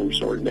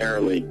mushrooms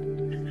ordinarily,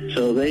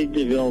 so they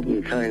develop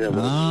in kind of...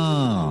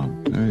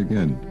 very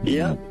good.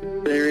 Yeah,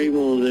 they're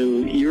able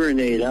to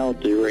urinate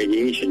out the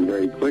radiation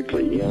very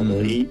quickly.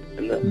 They'll eat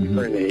and then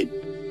urinate.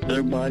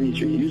 Their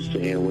bodies are used to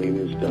handling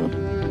this stuff.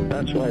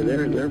 That's why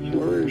they're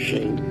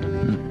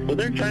flourishing. Well,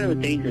 they're kind of a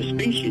dangerous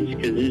species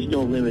because there's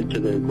no limit to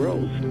their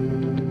growth.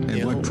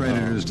 And what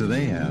predators do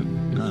they have?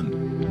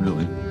 None,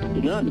 really.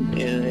 None,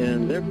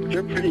 and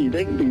they're pretty.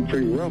 They can be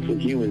pretty rough with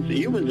humans. The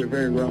humans are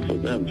very rough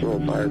with them. Throw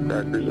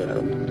firecrackers at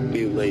them,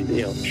 mutilate,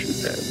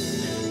 shoot at them.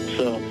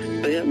 So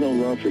they have no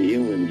love for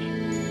humans,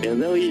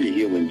 and they'll eat a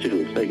human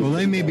too. If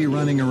they may be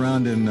running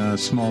around in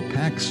small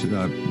packs,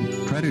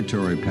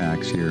 predatory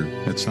packs here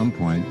at some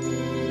point.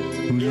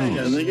 Who knows?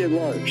 Yeah, they get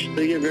large.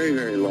 They get very,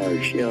 very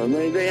large.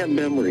 They have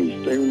memories.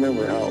 They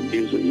remember how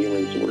abusive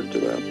humans were to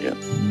them. Yeah.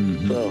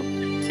 Mm-hmm. So,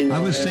 I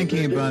was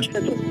thinking about...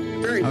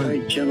 Very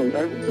nice, gentle.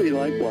 I really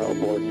like wild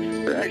boar.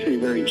 They're actually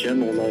very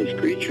gentle, nice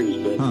creatures,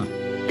 but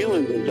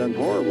humans have done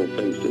horrible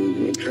things to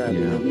them,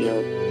 trapping them,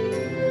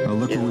 Well,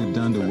 look what we've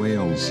done to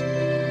whales.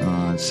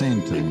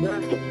 Same thing.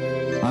 Exactly.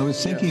 I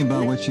was thinking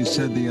about what you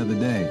said the other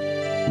day.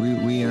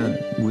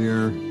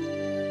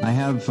 I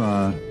have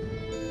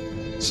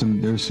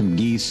there's some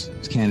geese,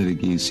 Canada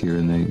geese here,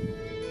 and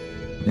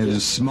they're the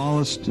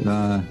smallest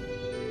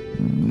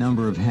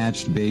number of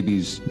hatched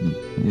babies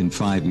in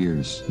 5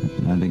 years.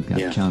 I think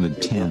I've counted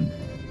 10.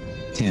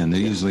 They're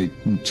usually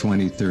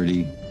 20,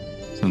 30,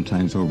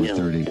 sometimes over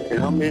 30.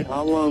 And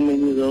how long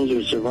many of those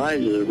will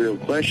survive is a real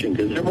question,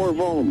 because they're more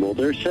vulnerable.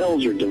 Their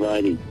cells are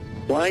dividing.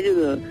 Why do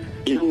the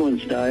young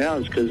ones die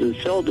out? It's because of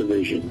cell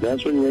division.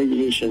 That's when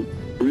radiation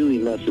really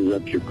messes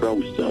up your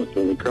chromosomes.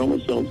 When the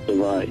chromosomes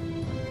divide,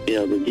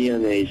 the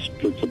DNA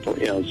splits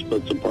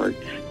apart.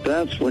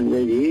 That's when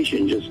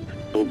radiation just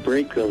will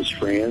break those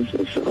strands,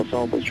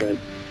 alpha strands,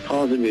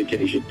 cause a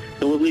mutation.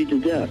 It will lead to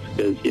death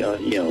because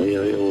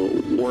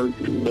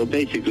it'll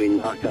basically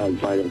knock out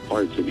vital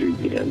parts of your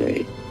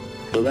DNA.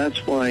 So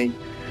that's why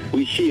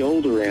we see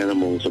older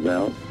animals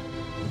about,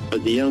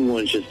 but the young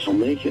ones just don't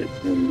make it.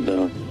 And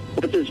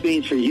what this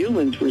means for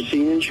humans, we're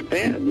seeing in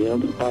Japan.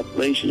 The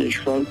population has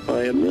shrunk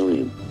by 1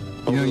 million.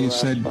 You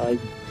said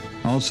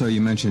also,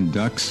 you mentioned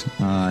ducks.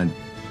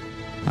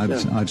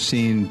 I've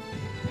seen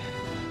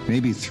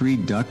maybe 3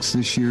 ducks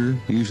this year,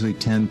 usually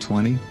 10,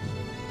 20.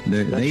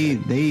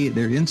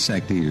 They're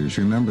insect eaters.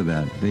 Remember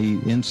that. They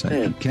eat insect.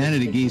 Yeah.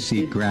 Canada geese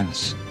eat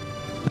grass.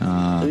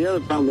 The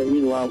other problem, they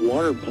eat a lot of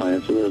water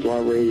plants, and there's a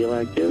lot of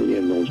radioactivity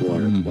in those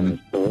water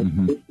plants. So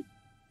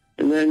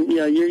and then,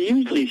 you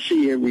usually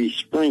see every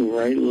spring,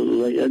 right?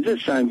 Like at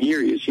this time of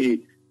year, you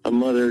see a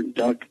mother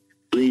duck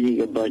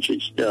leading a bunch of,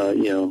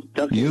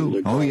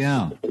 ducklings. Oh,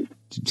 yeah.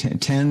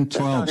 10,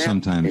 12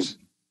 sometimes.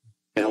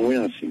 Yeah,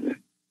 we're not seeing that.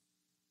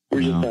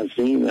 We're just not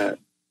seeing that.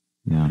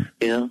 Yeah.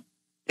 You know?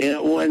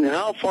 And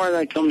how far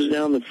that comes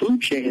down the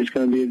food chain is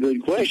going to be a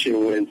good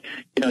question when,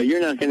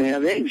 you're not going to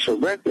have eggs for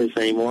breakfast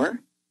anymore.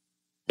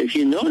 If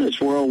you notice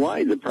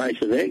worldwide, the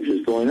price of eggs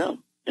is going up.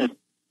 Yeah.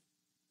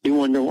 You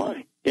wonder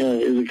why.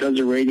 Is it because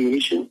of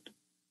radiation?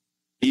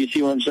 Do you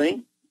see what I'm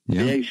saying?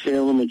 Yeah. The eggs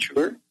fail to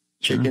mature.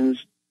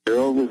 Chickens, their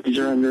ovaries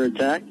are under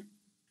attack.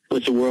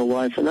 It's a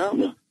worldwide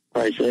phenomenon.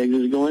 Price of eggs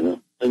is going up.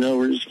 In other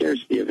words,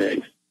 scarcity of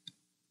eggs.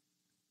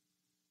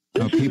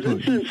 This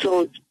is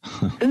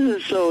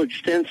so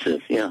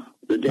extensive,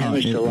 the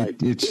damage to life.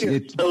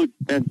 It's so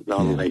extensive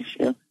on life,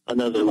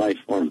 on other life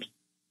forms.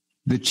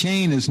 The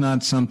chain is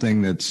not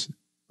something that's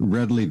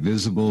readily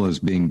visible as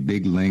being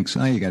big links.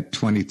 You got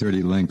 20,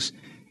 30 links.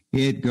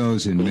 It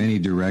goes in many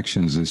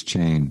directions, this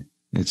chain.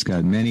 It's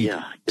got many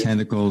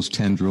tentacles,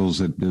 tendrils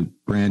that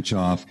branch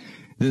off.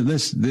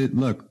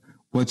 Look,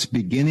 what's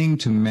beginning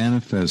to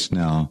manifest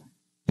now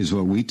is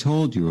what we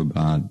told you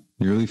about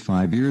nearly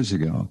 5 years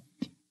ago.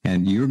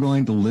 And you're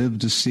going to live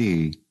to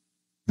see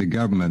the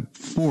government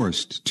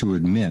forced to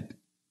admit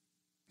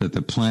that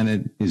the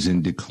planet is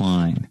in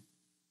decline.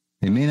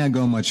 They may not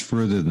go much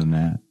further than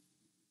that,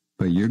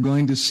 but you're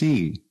going to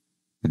see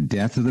the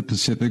death of the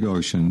Pacific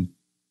Ocean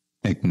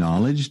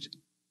acknowledged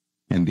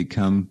and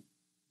become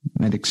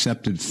an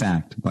accepted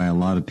fact by a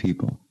lot of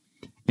people.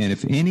 And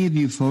if any of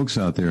you folks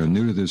out there are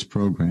new to this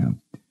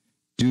program,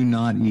 do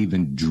not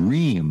even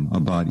dream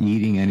about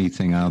eating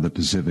anything out of the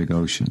Pacific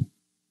Ocean.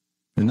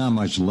 There's not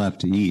much left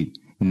to eat.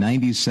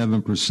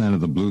 97% of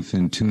the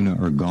bluefin tuna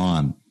are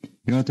gone.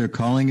 You know what they're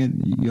calling it,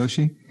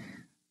 Yoshi?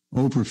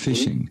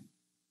 Overfishing.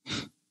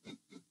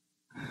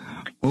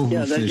 Overfishing.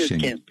 Yeah, that just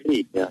can't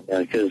be.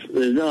 Because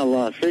there's not a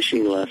lot of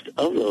fishing left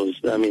of those.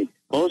 I mean,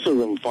 most of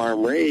them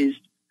farm-raised,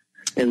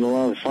 and a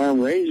lot of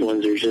farm-raised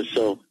ones are just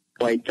so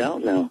wiped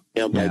out now,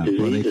 by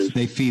diseases. Well,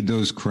 they feed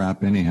those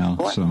crap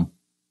anyhow, so...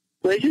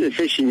 Well, the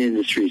fishing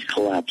industry's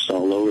collapsed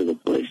all over the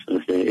place.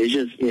 Okay, it's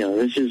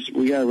just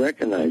we got to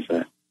recognize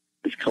that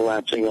it's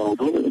collapsing all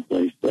over the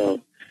place.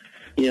 So,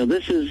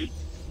 this is,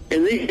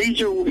 and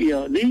these are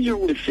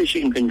with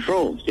fishing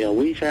controls.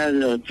 We've had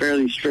a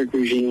fairly strict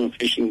regime of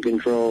fishing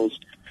controls.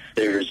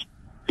 There's,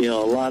 a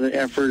lot of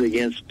effort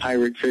against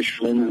pirate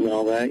fishermen and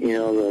all that. The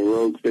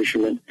rogue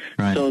fishermen.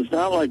 Right. So it's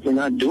not like we're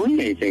not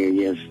doing anything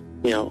against,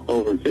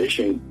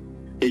 overfishing.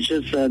 It's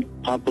just that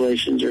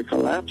populations are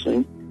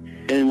collapsing.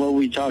 And what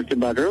we talked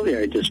about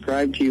earlier, I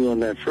described to you on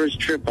that first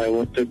trip I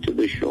took to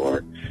the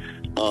shore,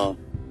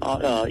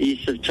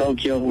 east of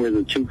Tokyo, where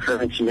the two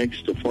currents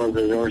mixed to form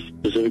the North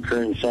Pacific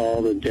Current, saw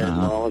all the dead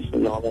mollusks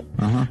and all that.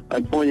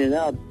 I pointed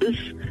out this,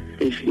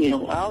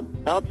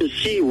 out to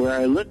sea where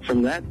I look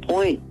from that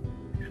point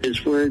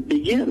is where it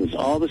begins,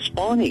 all the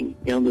spawning,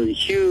 the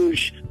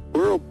huge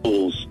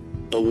whirlpools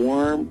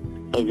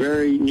of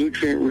very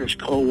nutrient-rich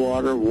cold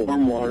water,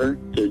 warm water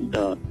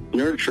to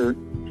nurture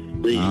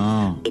the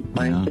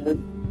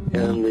plankton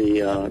and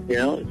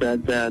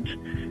that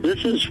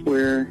this is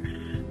where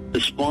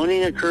the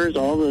spawning occurs,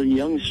 all the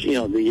young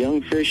the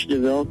young fish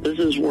develop. This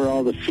is where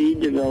all the feed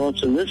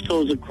develops, and this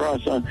goes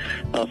across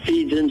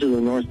feeds into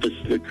the North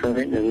Pacific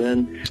Current, and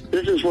then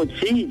this is what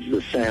feeds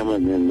the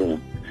salmon and the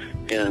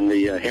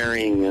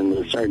herring and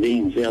the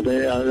sardines.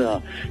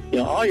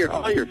 All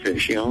your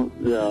fish,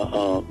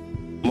 the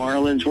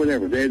marlins,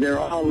 whatever. They're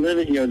all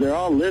living. They're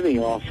all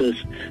living off this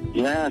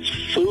vast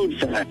food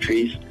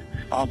factories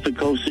off the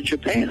coast of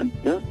Japan.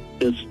 And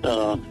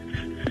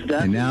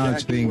now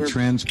it's being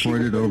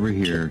transported over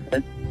here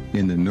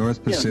in the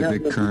North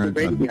Pacific Current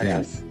of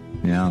death.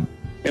 Yeah.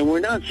 And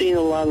we're not seeing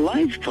a lot of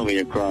life coming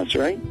across,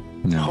 right?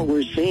 No. All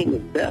we're seeing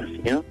is death,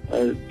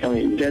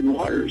 coming dead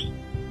waters.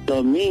 So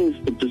it means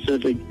the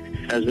Pacific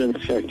has been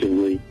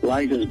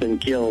life has been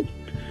killed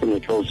from the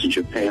coast of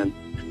Japan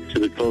to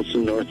the coast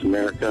of North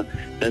America.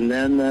 And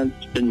then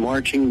that's been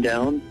marching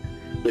down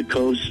the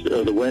coast,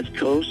 the West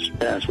Coast,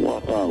 past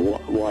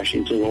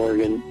Washington,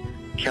 Oregon,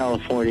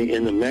 California,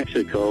 into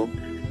Mexico.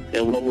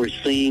 And what we're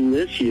seeing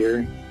this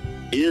year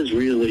is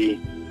really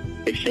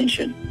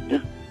extinction,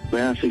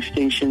 mass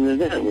extinction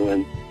event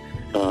when,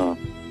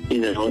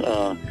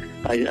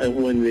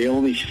 when the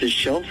only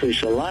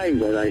shellfish alive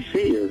that I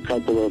see are a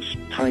couple of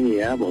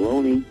tiny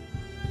abalone.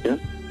 Yeah,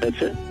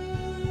 that's it.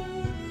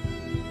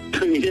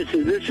 I mean, this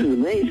is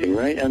amazing,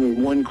 right? I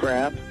mean, one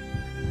crab.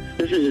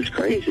 This is just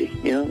crazy,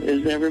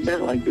 It's never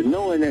been like this.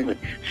 No one ever.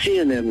 Sea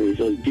anemones,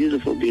 those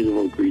beautiful,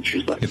 beautiful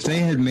creatures. Like if they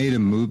had made a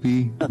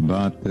movie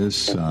about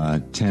this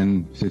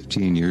 10,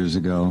 15 years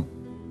ago,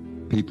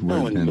 people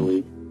would have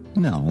been...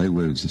 No, they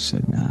would have just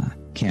said, nah,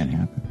 can't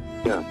happen.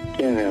 No,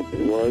 can't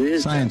happen. Well, it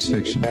is science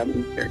fiction.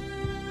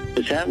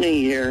 It's happening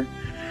here.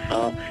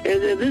 And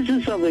this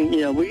is something,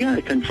 we got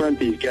to confront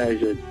these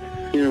guys at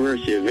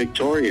University of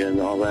Victoria and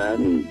all that,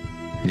 and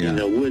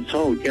Woods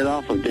Hole, get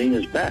off of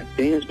Dana's back.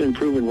 Dana's been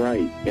proven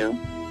right,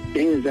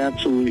 Dana's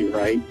absolutely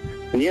right.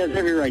 And he has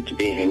every right to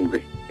be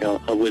angry,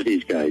 with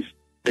these guys.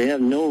 They have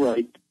no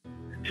right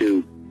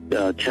to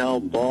tell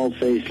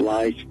bald-faced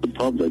lies to the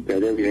public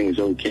that everything's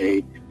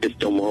okay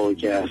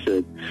Isomoic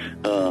acid.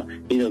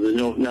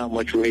 There's not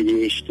much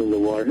radiation in the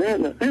water. They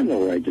have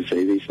no right to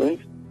say these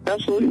things.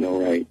 Absolutely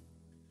no right.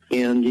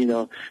 And,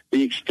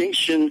 the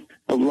extinction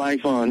of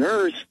life on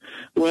Earth,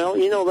 well,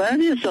 that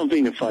is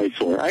something to fight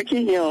for. I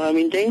can't,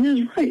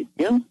 Dana's right,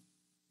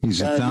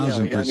 He's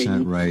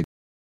 1,000% right.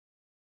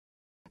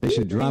 They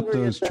should drop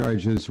those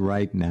charges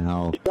right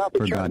now,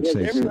 for God's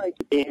sake.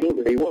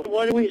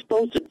 What are we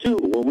supposed to do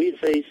when we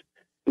face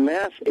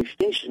mass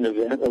extinction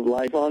event of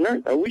life on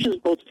Earth? Are we just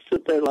supposed to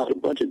sit there like a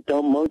bunch of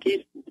dumb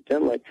monkeys and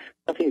pretend like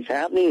nothing's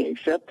happening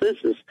except this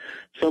is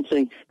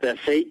something that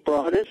fate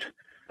brought us?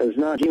 It's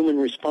not human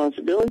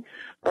responsibility?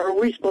 Or are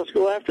we supposed to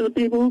go after the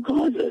people who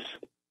caused this?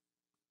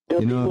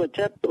 People who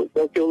attempt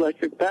Tokyo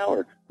Electric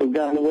Power, who've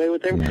gotten away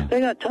with everything. Yeah. They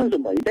got tons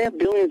of money. They have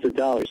billions of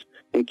dollars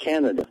in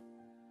Canada.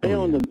 They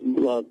own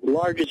the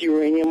largest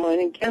uranium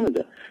mine in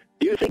Canada.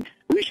 Do you think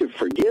we should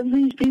forgive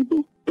these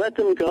people? Let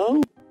them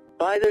go?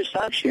 Buy their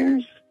stock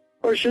shares?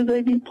 Or should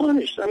they be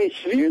punished?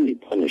 Severely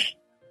punished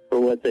for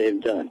what they've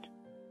done.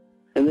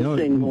 And this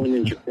thing going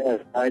in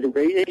Japan,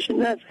 radiation,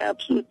 that's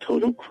absolute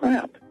total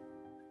crap.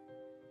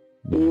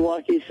 In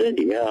Milwaukee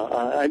City,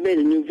 I made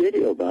a new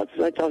video about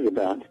this. I talk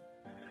about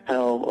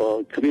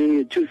how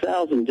community of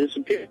 2000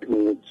 disappeared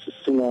when the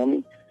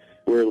tsunami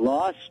were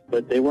lost,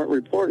 but they weren't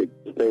reported.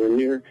 They were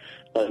near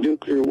a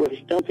nuclear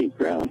waste dumping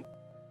ground.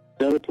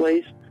 Another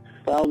place,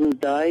 thousands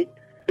died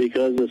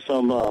because of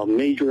some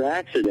major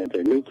accident,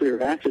 a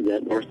nuclear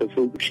accident north of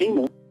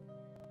Fukushima.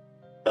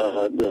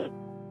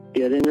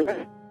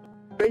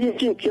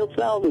 Radiation killed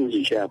thousands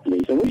of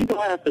Japanese, and we should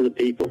go after the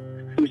people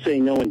who say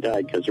no one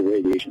died because of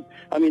radiation.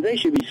 They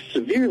should be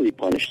severely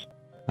punished.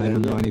 I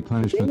don't know any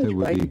punishment that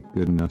would be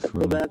good enough for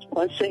them. That's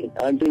what I'm saying.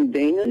 I think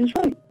Dana is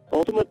right.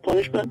 Ultimate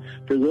punishment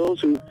for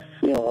those who,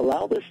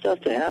 allow this stuff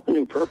to happen,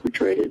 who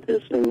perpetrated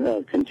this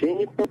and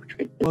continue to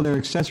perpetrate this. Well, they're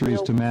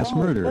accessories to mass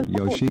murder,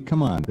 Yoshi.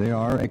 Come on. They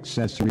are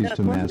accessories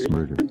to mass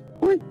murder.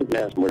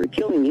 Mass murder.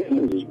 Killing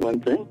humans is one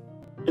thing.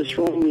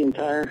 Destroying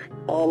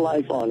all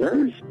life on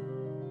Earth.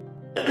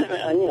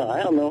 I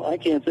don't know. I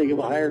can't think of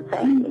a higher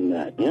crime than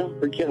that.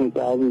 We're killing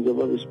thousands of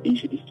other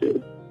species,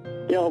 too.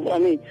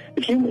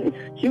 If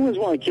humans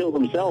want to kill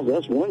themselves,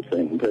 that's one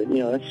thing. But,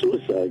 that's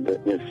suicide. But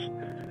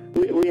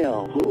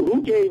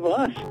who gave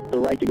us the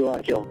right to go out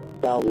and kill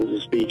thousands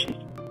of species?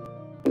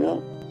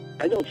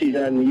 I don't see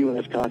that in the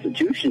U.S.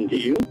 Constitution, do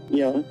you?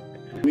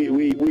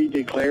 We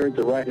declare it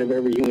the right of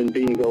every human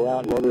being to go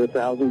out and murder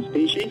 1,000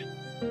 species.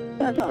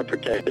 That's not a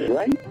protected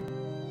right.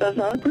 That's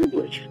not a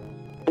privilege.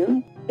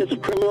 It's a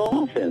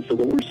criminal offense of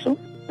the worst sort.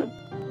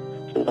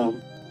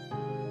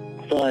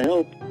 So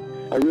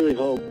I really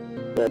hope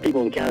that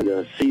people in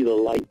Canada see the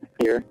light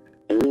here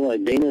and realize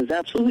Dana is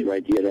absolutely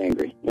right to get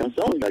angry.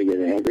 Someone's got to get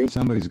angry.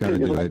 Somebody's got to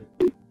do it.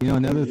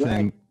 Another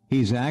thing,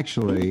 he's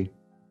actually,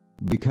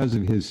 because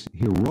of his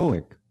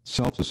heroic,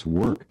 selfless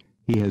work,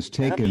 he's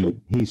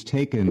taken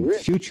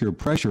future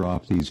pressure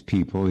off these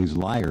people, these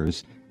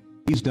liars.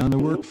 He's done the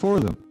work for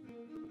them.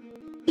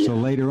 So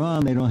later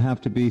on, they don't have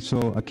to be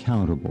so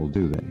accountable,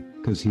 do they?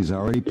 Because he's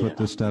already put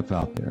the stuff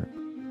out there.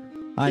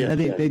 I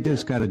think they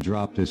just got to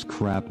drop this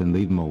crap and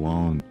leave him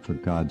alone, for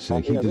God's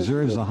sake. He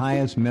deserves the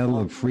highest medal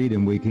of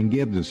freedom we can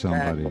give to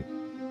somebody.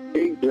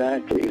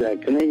 Exactly.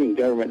 Canadian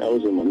government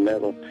owes him a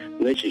medal.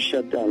 They should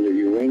shut down their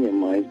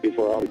uranium mines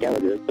before all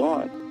Canada is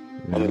gone.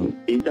 Yeah.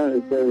 He's done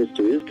a service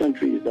to his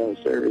country. He's done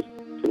a service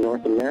to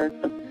North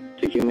America,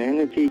 to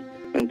humanity,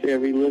 and to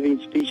every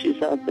living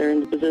species out there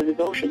in the Pacific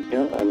Ocean.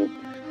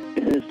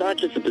 And it's not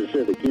just the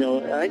Pacific.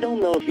 I don't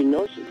know if you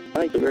noticed it.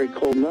 Tonight's a very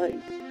cold night.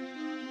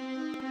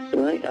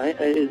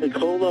 Is it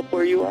cold up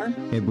where you are?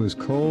 It was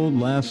cold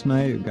last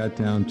night. It got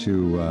down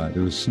to,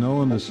 there was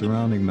snow in the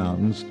surrounding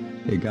mountains.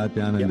 It got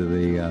down into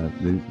the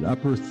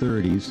upper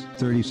 30s,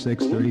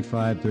 36,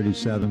 35,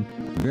 37.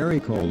 Very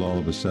cold all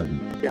of a sudden.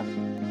 Yeah.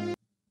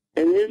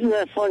 And isn't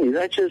that funny?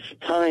 That just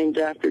timed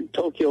after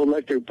Tokyo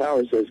Electric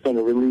Power says it's going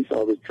to release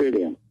all the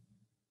tritium.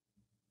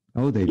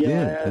 Oh, they did.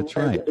 That's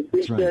right.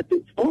 That's right. That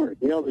before.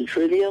 The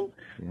tritium,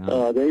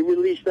 they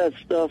released that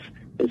stuff.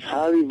 It's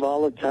highly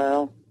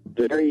volatile,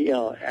 very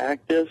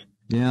active.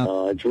 Yeah.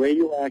 It's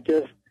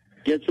radioactive,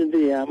 gets into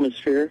the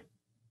atmosphere,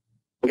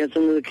 gets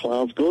into the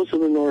clouds, goes to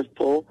the North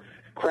Pole,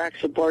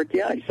 cracks apart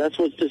the ice. That's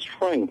what's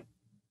destroying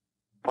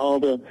all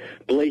the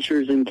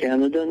glaciers in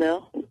Canada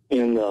now,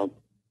 and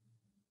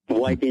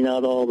wiping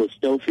out all the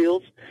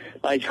snowfields.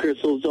 Ice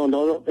crystals don't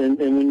know. And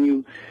when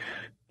you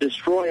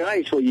destroy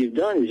ice, what you've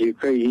done is you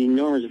create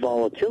enormous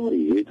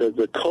volatility.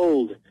 The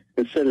cold,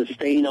 instead of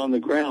staying on the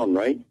ground,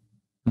 right?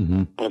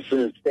 Mm-hmm. Instead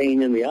of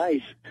staying in the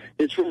ice,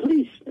 it's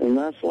released, and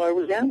that's why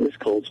we're down this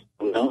cold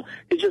now.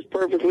 It's just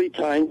perfectly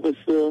timed with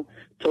the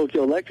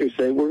Tokyo Electric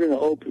say we're going to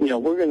open,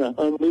 we're going to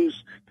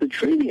unloose the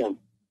tritium.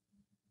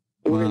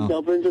 We're going to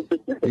dump into the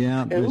Pacific.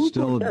 Yeah, and who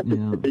still,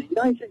 the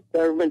United States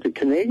government, the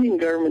Canadian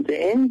government, to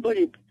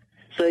anybody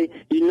say,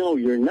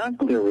 you're not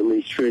going to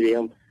release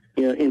tritium,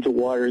 into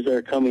waters that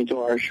are coming to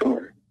our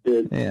shore.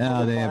 They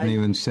haven't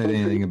even said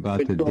anything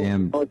about the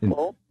damn.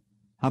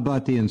 How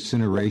about the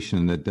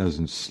incineration that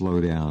doesn't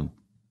slow down?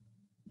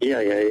 Yeah,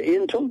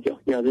 in Tokyo.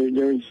 They're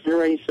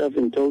incinerating stuff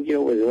in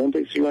Tokyo where the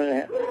Olympics are going to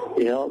have,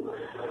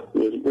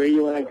 with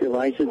radioactive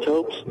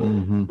isotopes.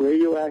 Mm-hmm.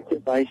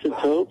 Radioactive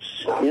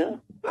isotopes, yeah.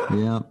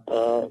 Yeah.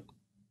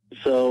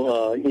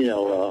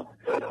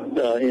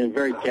 In a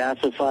very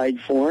gasified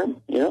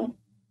form,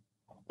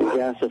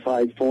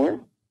 gasified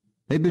form.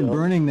 They've been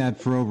burning that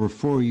for over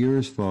 4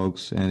 years,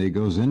 folks, and it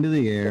goes into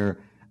the air.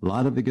 A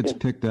lot of it gets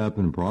picked up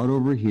and brought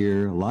over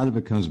here. A lot of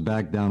it comes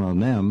back down on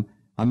them.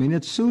 I mean,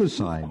 it's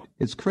suicide.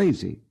 It's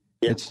crazy.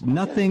 Yeah. It's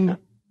nothing.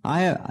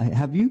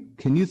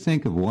 Can you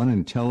think of one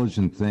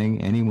intelligent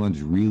thing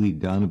anyone's really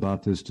done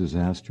about this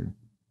disaster?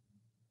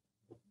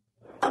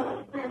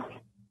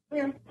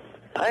 The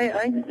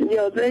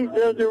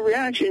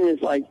reaction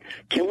is like,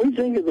 can we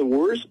think of the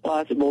worst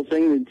possible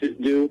thing to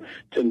do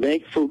to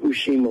make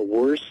Fukushima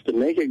worse, to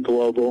make it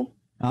global?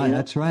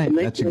 That's right.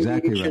 That's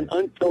exactly right.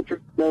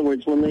 Unfiltered. In other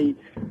words, when they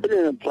put it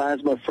in a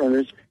plasma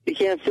furnace, you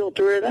can't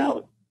filter it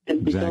out.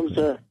 It becomes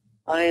an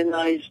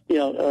ionized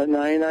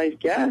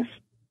gas.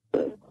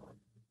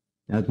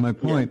 That's my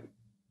point.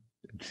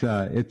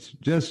 Yeah. It's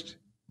just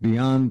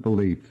beyond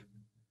belief.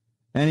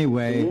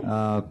 Anyway,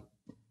 our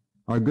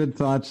good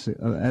thoughts,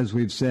 as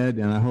we've said,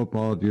 and I hope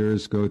all of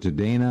yours go to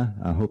Dana.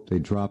 I hope they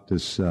drop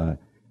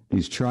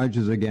these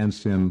charges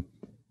against him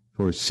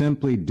for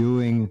simply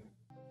doing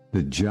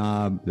the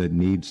job that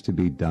needs to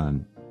be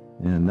done.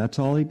 And that's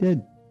all he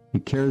did. He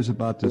cares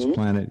about this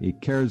planet. He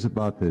cares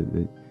about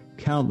the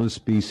countless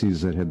species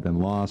that have been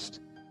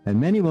lost, and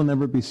many will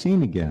never be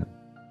seen again.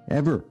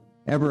 Ever.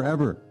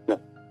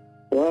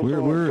 Well,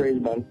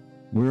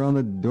 we're on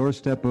the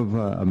doorstep of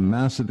a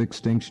massive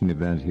extinction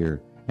event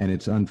here, and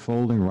it's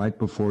unfolding right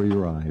before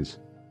your eyes.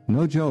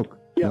 No joke.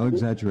 No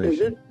exaggeration.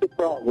 This is the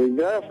problem. We've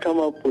got to come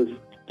up with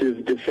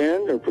to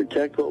defend or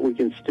protect what we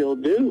can still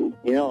do.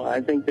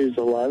 I think there's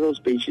a lot of those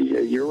species,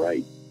 you're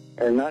right,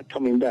 are not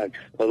coming back.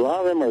 A lot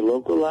of them are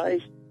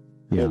localized.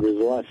 Yeah. There's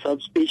a lot of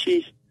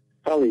subspecies,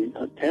 probably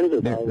tens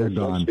of thousands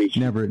of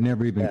subspecies. Never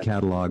even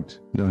cataloged.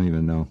 Don't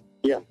even know.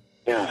 Yeah.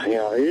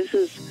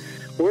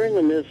 We're in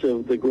the midst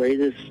of the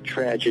greatest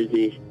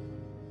tragedy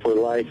for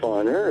life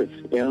on Earth.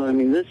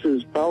 This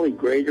is probably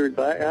greater.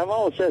 I've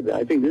always said that.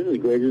 I think this is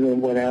greater than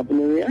what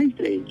happened in the Ice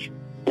Age.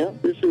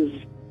 This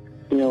is,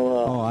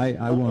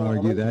 I won't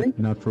argue that.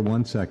 Not for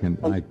 1 second.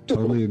 I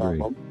totally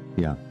agree.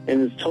 Yeah.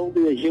 And it's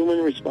totally a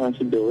human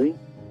responsibility,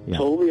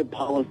 totally a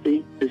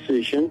policy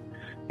decision,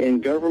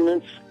 and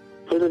governments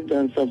could have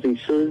done something,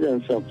 should have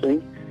done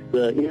something.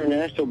 The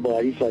international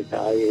bodies like the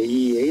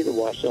IAEA, the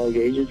Watchdog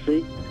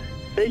Agency,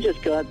 they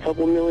just got a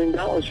couple $1 million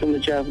from the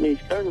Japanese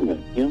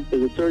government.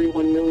 There's a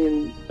 $31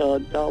 million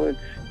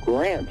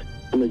grant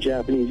from the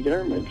Japanese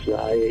government to the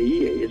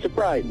IAEA. It's a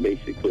bribe,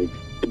 basically,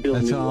 to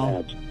build new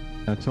labs.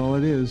 That's all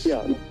it is.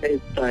 Yeah,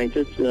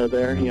 scientists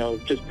there,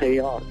 just pay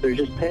off. They're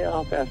just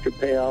payoff after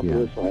payoff of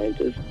the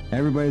scientists.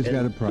 Everybody's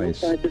got a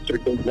price. Those scientists are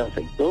doing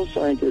nothing. Those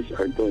scientists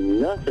are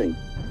doing nothing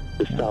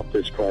to stop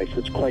this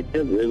crisis. Quite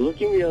different. They're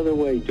looking the other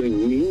way,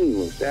 doing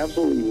meaningless,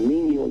 absolutely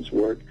meaningless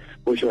work,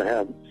 which will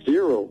have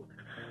zero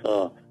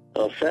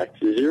effect,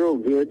 zero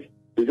good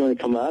is going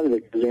to come out of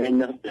it because there's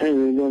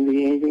going to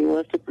be anything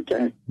left to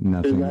protect.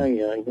 Nothing.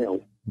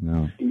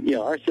 No.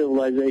 Our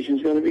civilization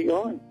is going to be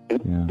gone.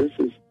 This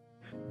is.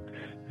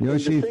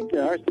 Yoshi, to think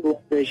that our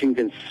civilization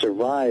can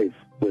survive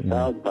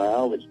without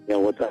biology,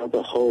 without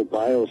the whole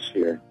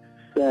biosphere,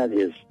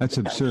 that's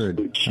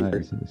absurd.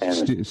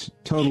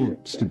 Total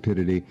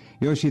stupidity.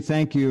 Yoshi,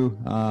 thank you.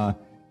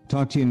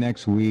 Talk to you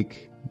next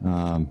week.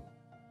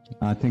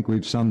 I think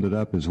we've summed it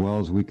up as well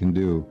as we can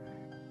do.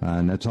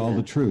 And that's all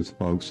the truth,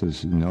 folks.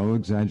 There's no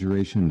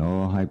exaggeration,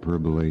 no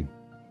hyperbole.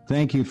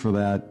 Thank you for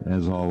that,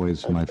 as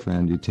always, my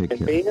friend. You take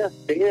care. Dana,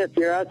 if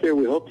you're out there,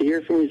 we hope to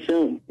hear from you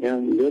soon.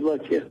 Good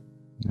luck to you.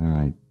 All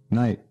right.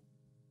 Night.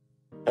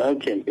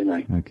 Okay, good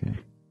night.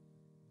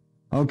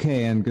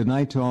 Okay, and good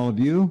night to all of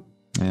you.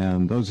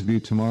 And those of you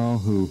tomorrow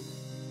who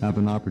have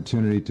an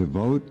opportunity to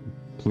vote,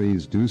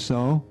 please do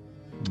so.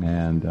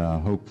 And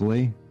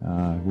hopefully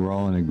we're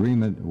all in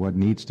agreement what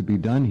needs to be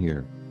done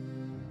here.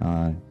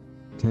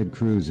 Ted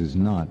Cruz is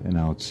not an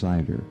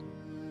outsider.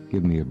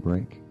 Give me a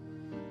break.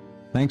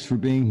 Thanks for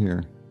being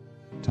here.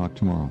 Talk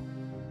tomorrow.